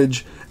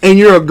percentage and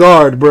you're a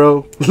guard,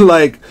 bro?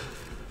 Like,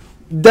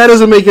 that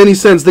doesn't make any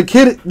sense. The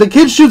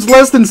kid shoots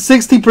less than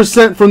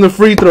 60% from the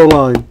free throw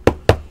line.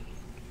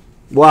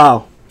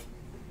 Wow.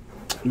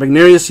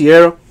 Magnaria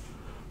Sierra,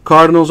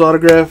 Cardinals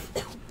autograph.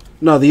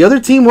 No, the other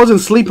team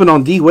wasn't sleeping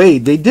on D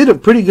Wade. They did a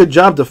pretty good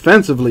job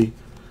defensively.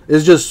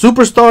 It's just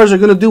superstars are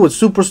going to do what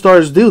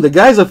superstars do. The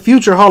guy's a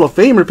future Hall of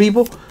Famer,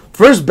 people.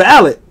 First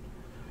ballot.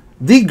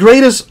 The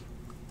greatest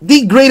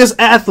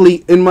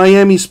athlete in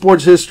Miami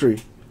sports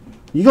history.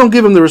 You're going to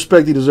give him the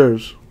respect he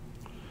deserves.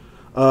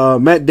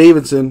 Matt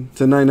Davidson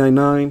to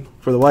 999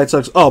 for the White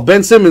Sox. Oh,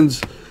 Ben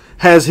Simmons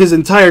has his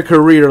entire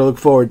career to look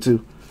forward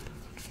to.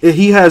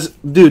 He has,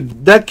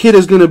 dude, that kid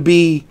is going to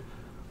be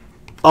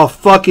a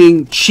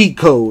fucking cheat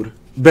code,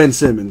 Ben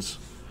Simmons.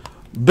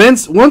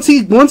 Once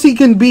he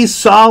can be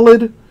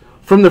solid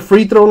from the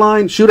free throw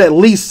line, shoot at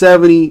least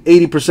 70,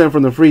 80%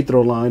 from the free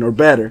throw line or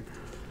better.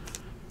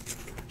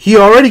 He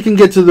already can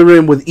get to the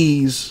rim with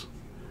ease.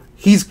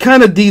 He's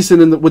kind of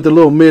decent with the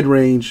little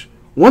mid-range.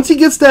 Once he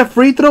gets that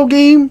free throw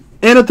game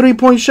and a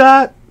three-point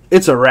shot,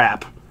 it's a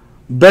wrap.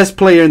 Best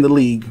player in the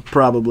league,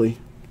 probably.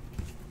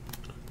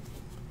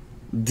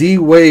 D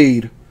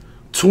Wade,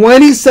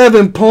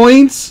 27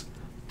 points,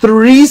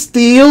 3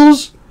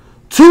 steals,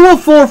 2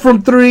 of 4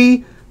 from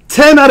 3,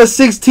 10 out of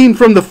 16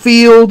 from the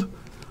field.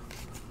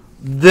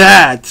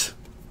 That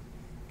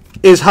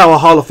is how a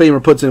Hall of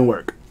Famer puts in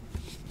work.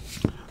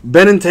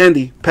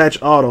 Benintendi,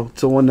 patch auto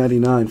to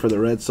 199 for the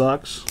Red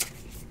Sox.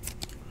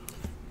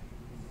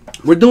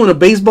 We're doing a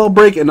baseball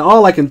break, and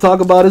all I can talk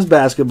about is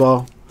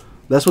basketball.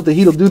 That's what the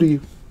Heat will do to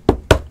you.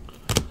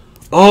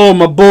 Oh,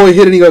 my boy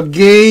hitting a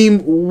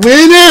game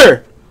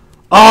winner.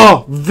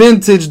 Oh,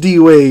 vintage D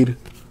Wade.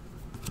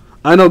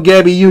 I know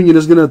Gabby Union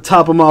is going to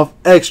top him off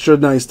extra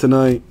nice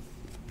tonight.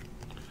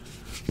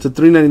 To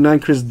 399,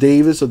 Chris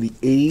Davis of the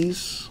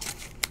A's.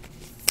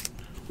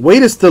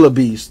 Wade is still a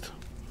beast.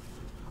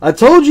 I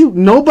told you,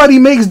 nobody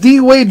makes D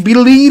Wade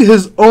bleed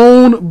his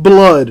own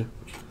blood.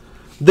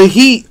 The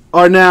Heat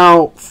are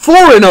now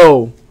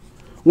 4-0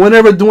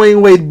 whenever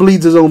Dwayne Wade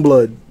bleeds his own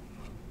blood.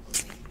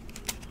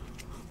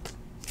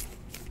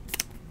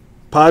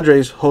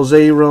 Padres,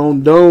 Jose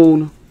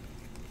Rondon.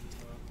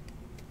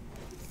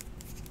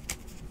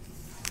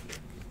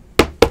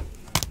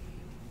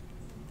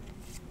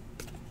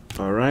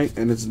 All right,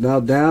 and it's now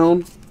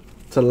down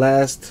to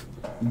last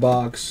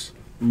box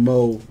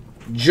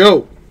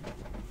mojo.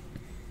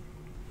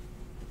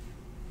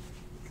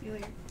 See you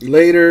later.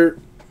 Later.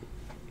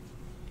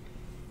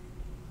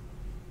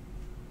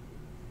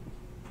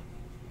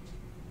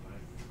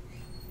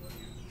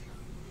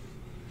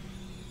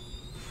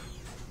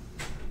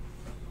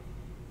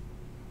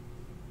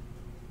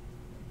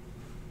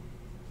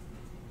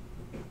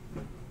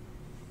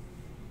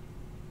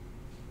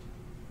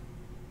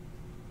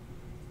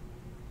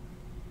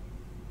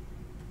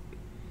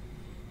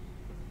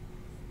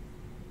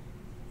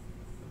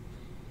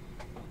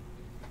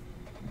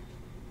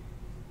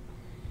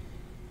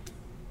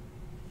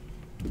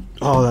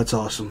 Oh, that's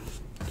awesome.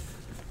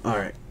 All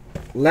right.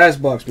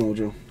 Last box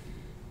mojo.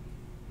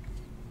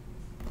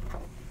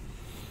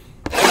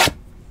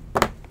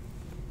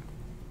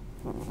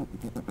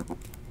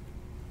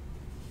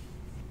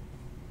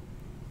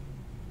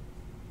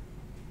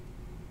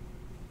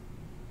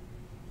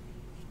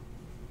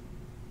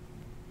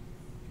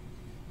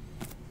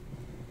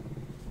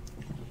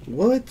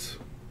 What?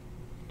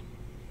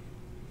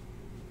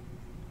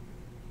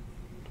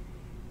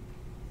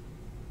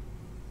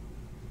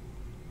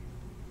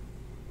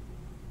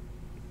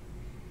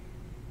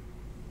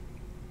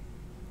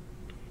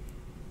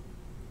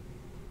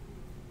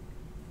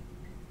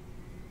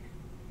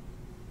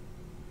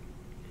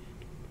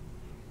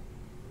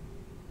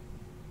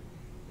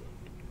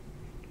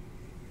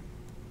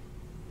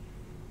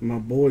 My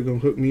boy gonna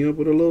hook me up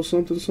with a little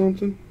something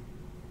something.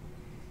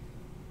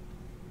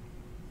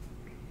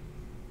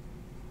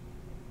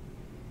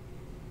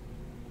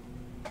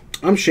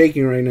 I'm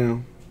shaking right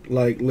now,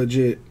 like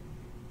legit,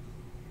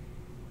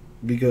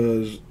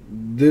 because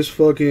this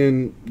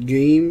fucking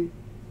game.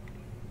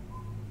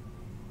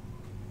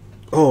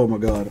 Oh my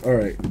god! All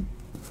right.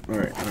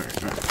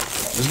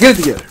 Let's get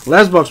it together.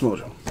 Last box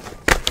mojo.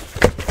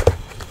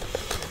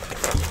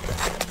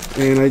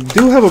 And I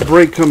do have a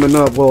break coming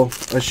up. Well,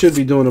 I should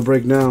be doing a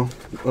break now.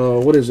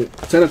 What is it?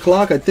 10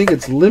 o'clock? I think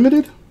it's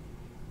limited.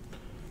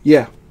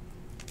 Yeah.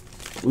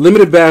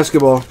 Limited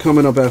basketball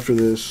coming up after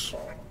this.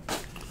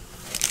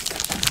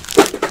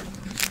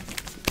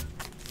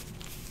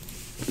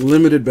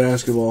 Limited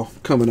basketball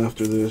coming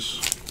after this.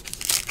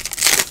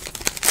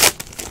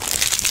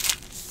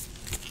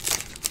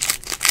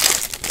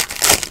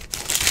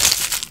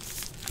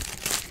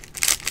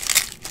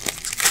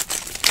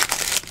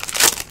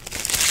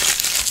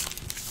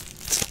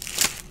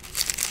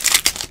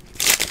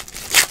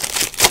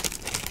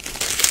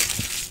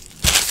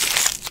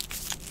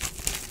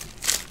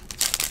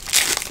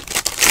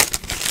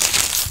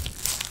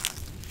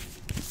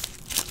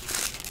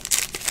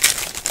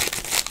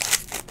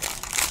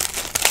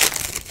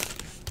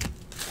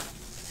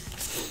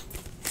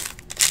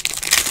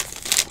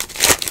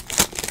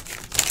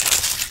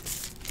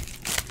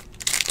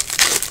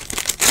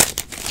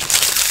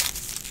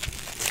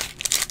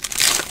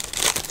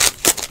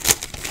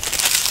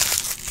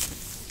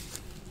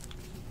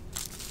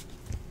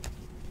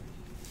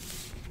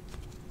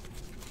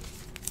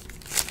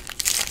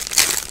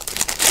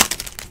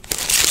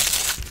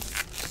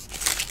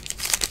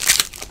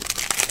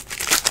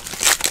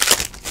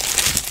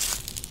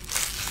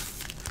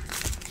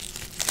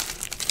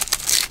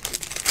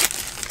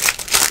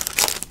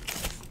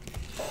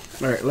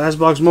 Alright, last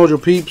box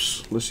Mojo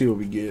peeps. Let's see what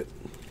we get.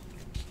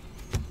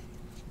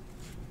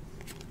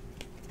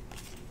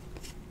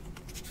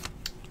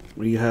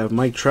 We have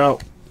Mike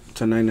Trout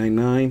to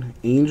 999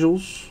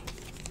 Angels.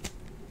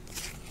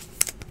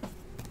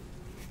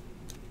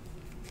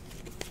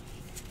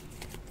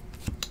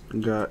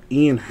 We got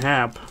Ian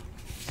Happ. I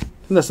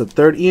think that's the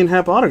third Ian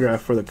Happ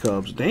autograph for the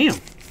Cubs. Damn.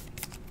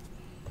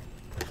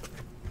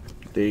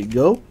 There you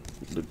go.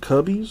 The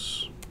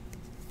Cubbies.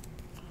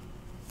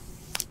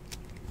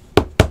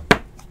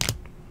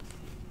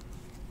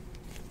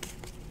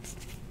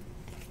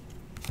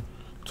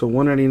 To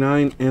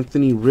 199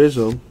 Anthony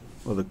Rizzo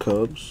of the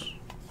Cubs.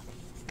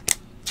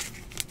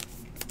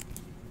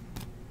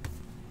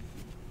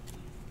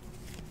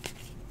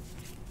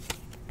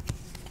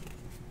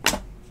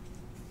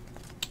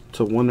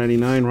 To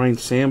 199 Ryan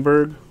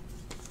Sandberg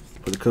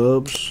for the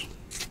Cubs.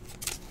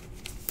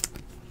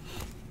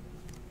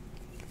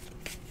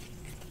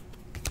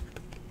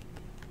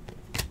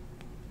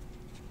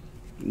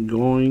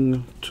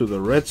 Going to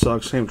the Red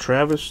Sox, Sam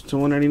Travis to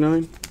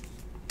 199.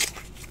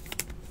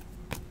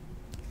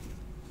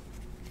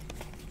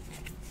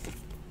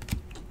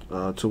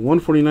 To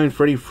 149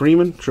 Freddie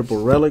Freeman,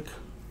 triple relic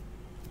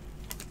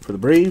for the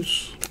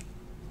Braves.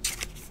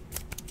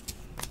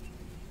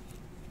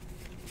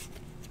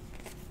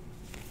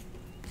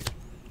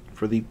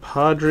 For the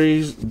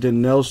Padres,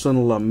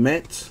 Dinelson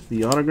Lamet,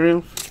 the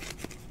autograph.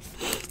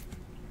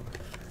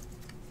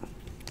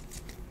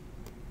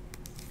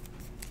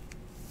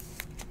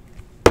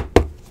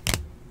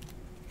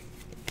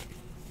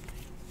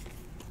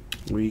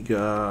 We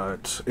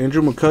got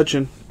Andrew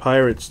McCutchen,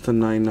 Pirates to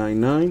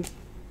 999.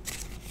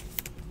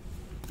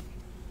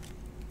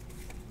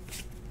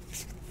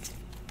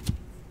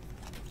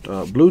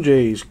 Blue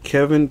Jays,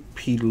 Kevin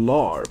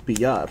Pillar. What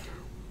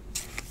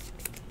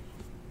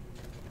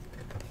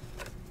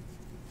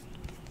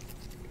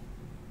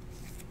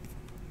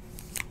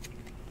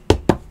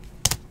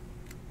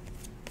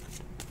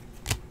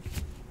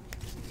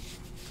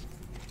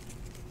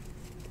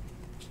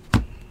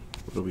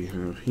do we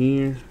have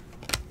here?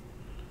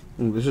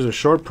 Ooh, this is a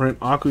short print.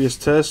 Aqueous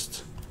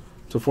Test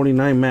to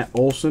 49 Matt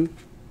Olson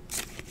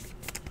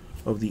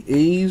of the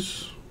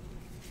A's.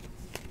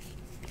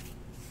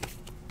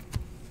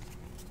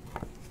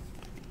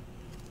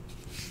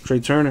 Trey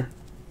Turner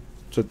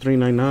to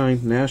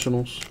 399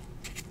 Nationals.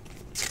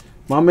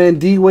 My man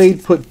D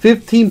Wade put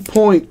 15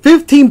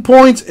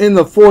 points in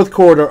the fourth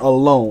quarter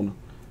alone.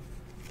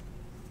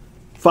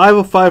 5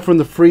 of 5 from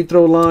the free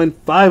throw line,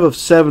 5 of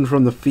 7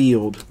 from the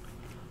field.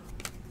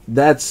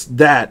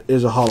 That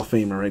is a Hall of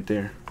Famer right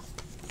there.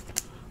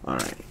 All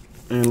right,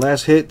 and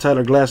last hit,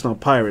 Tyler Glasnow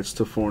Pirates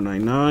to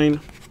 499.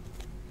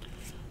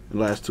 The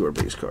last two are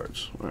base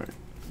cards. All right,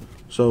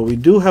 so we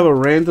do have a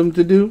random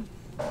to do.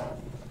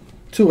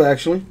 Two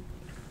actually.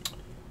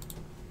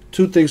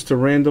 Two things to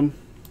random.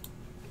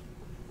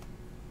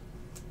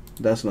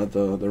 That's not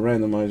the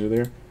randomizer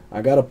there.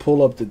 I gotta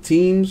pull up the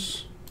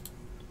teams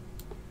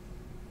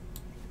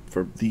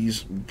for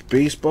these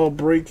baseball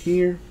break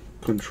here.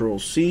 Control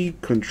C,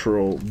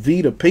 Control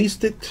V to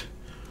paste it.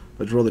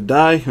 Let's roll the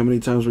die. How many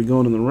times are we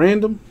going in the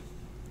random?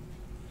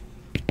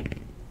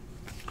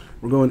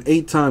 We're going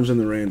 8 times in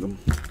the random.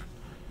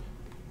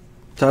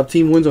 Top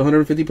team wins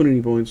 150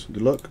 Panini points.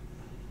 Good luck.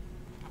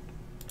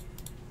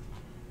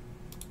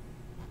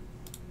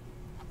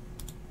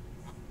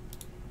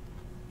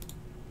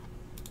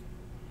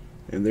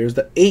 And there's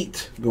the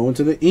 8 going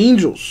to the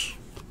Angels.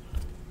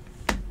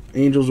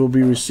 Angels will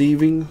be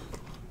receiving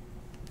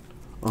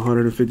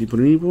 150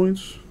 Panini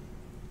points.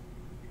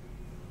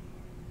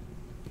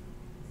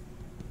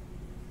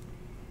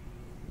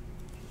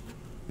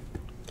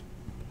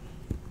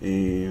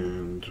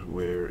 And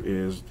where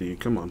is the...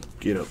 Come on,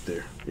 get up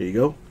there. There you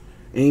go.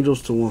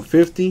 Angels to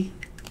 150.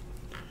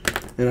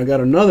 And I got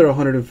another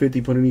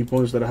 150 Panini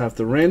points that I have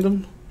to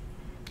random.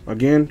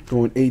 Again,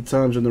 going 8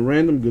 times in the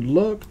random. Good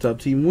luck. Top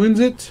team wins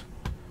it.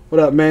 What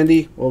up,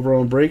 Mandy? Over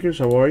on Breakers.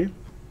 How are you?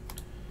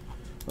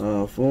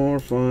 4,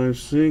 5,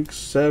 6,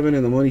 7,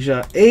 and the money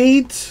shot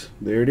 8.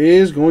 There it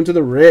is, going to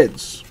the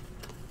Reds.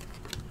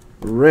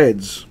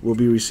 Reds will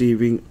be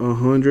receiving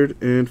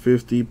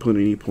 150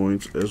 Panini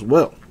points as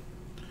well.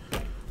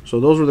 So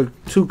those were the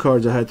 2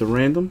 cards I had to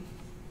random.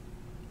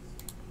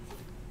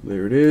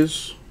 There it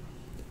is.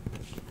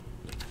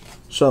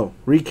 So,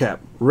 recap.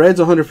 Reds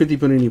 150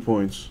 Panini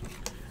points.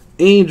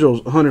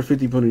 Angels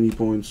 150 Panini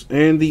points.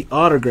 And the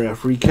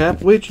autograph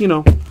recap, which, you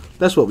know,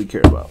 that's what we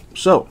care about.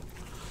 So,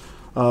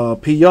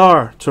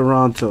 PR,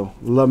 Toronto.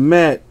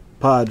 Lamet,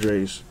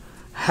 Padres.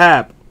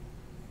 Happ,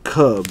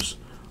 Cubs.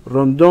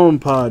 Rondon,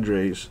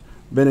 Padres.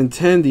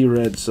 Benintendi,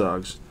 Red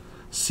Sox.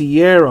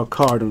 Sierra,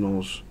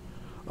 Cardinals.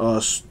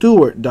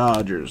 Stewart,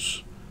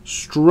 Dodgers.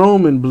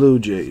 Stroman, Blue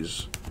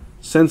Jays.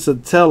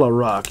 Sensatella,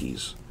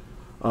 Rockies.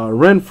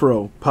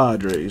 Renfroe,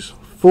 Padres.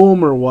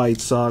 Fulmer,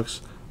 White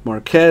Sox.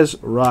 Marquez,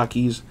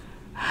 Rockies.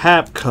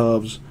 Happ,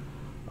 Cubs.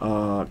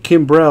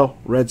 Kimbrell,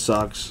 Red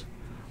Sox.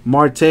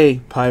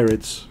 Marte,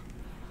 Pirates.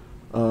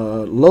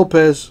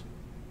 Lopez,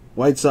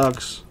 White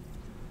Sox.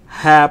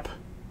 Happ,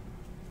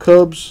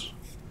 Cubs.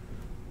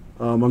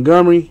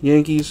 Montgomery,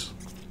 Yankees.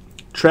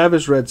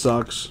 Travis, Red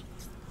Sox.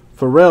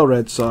 Farrell,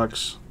 Red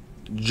Sox.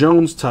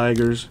 Jones,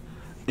 Tigers.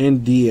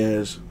 And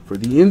Diaz for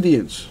the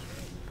Indians.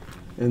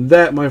 And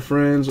that, my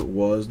friends,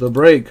 was the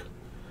break.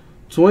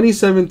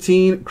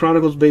 2017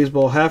 Chronicles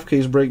Baseball half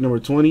case break number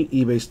 20,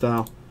 eBay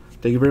style.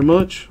 Thank you very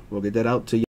much. We'll get that out to you.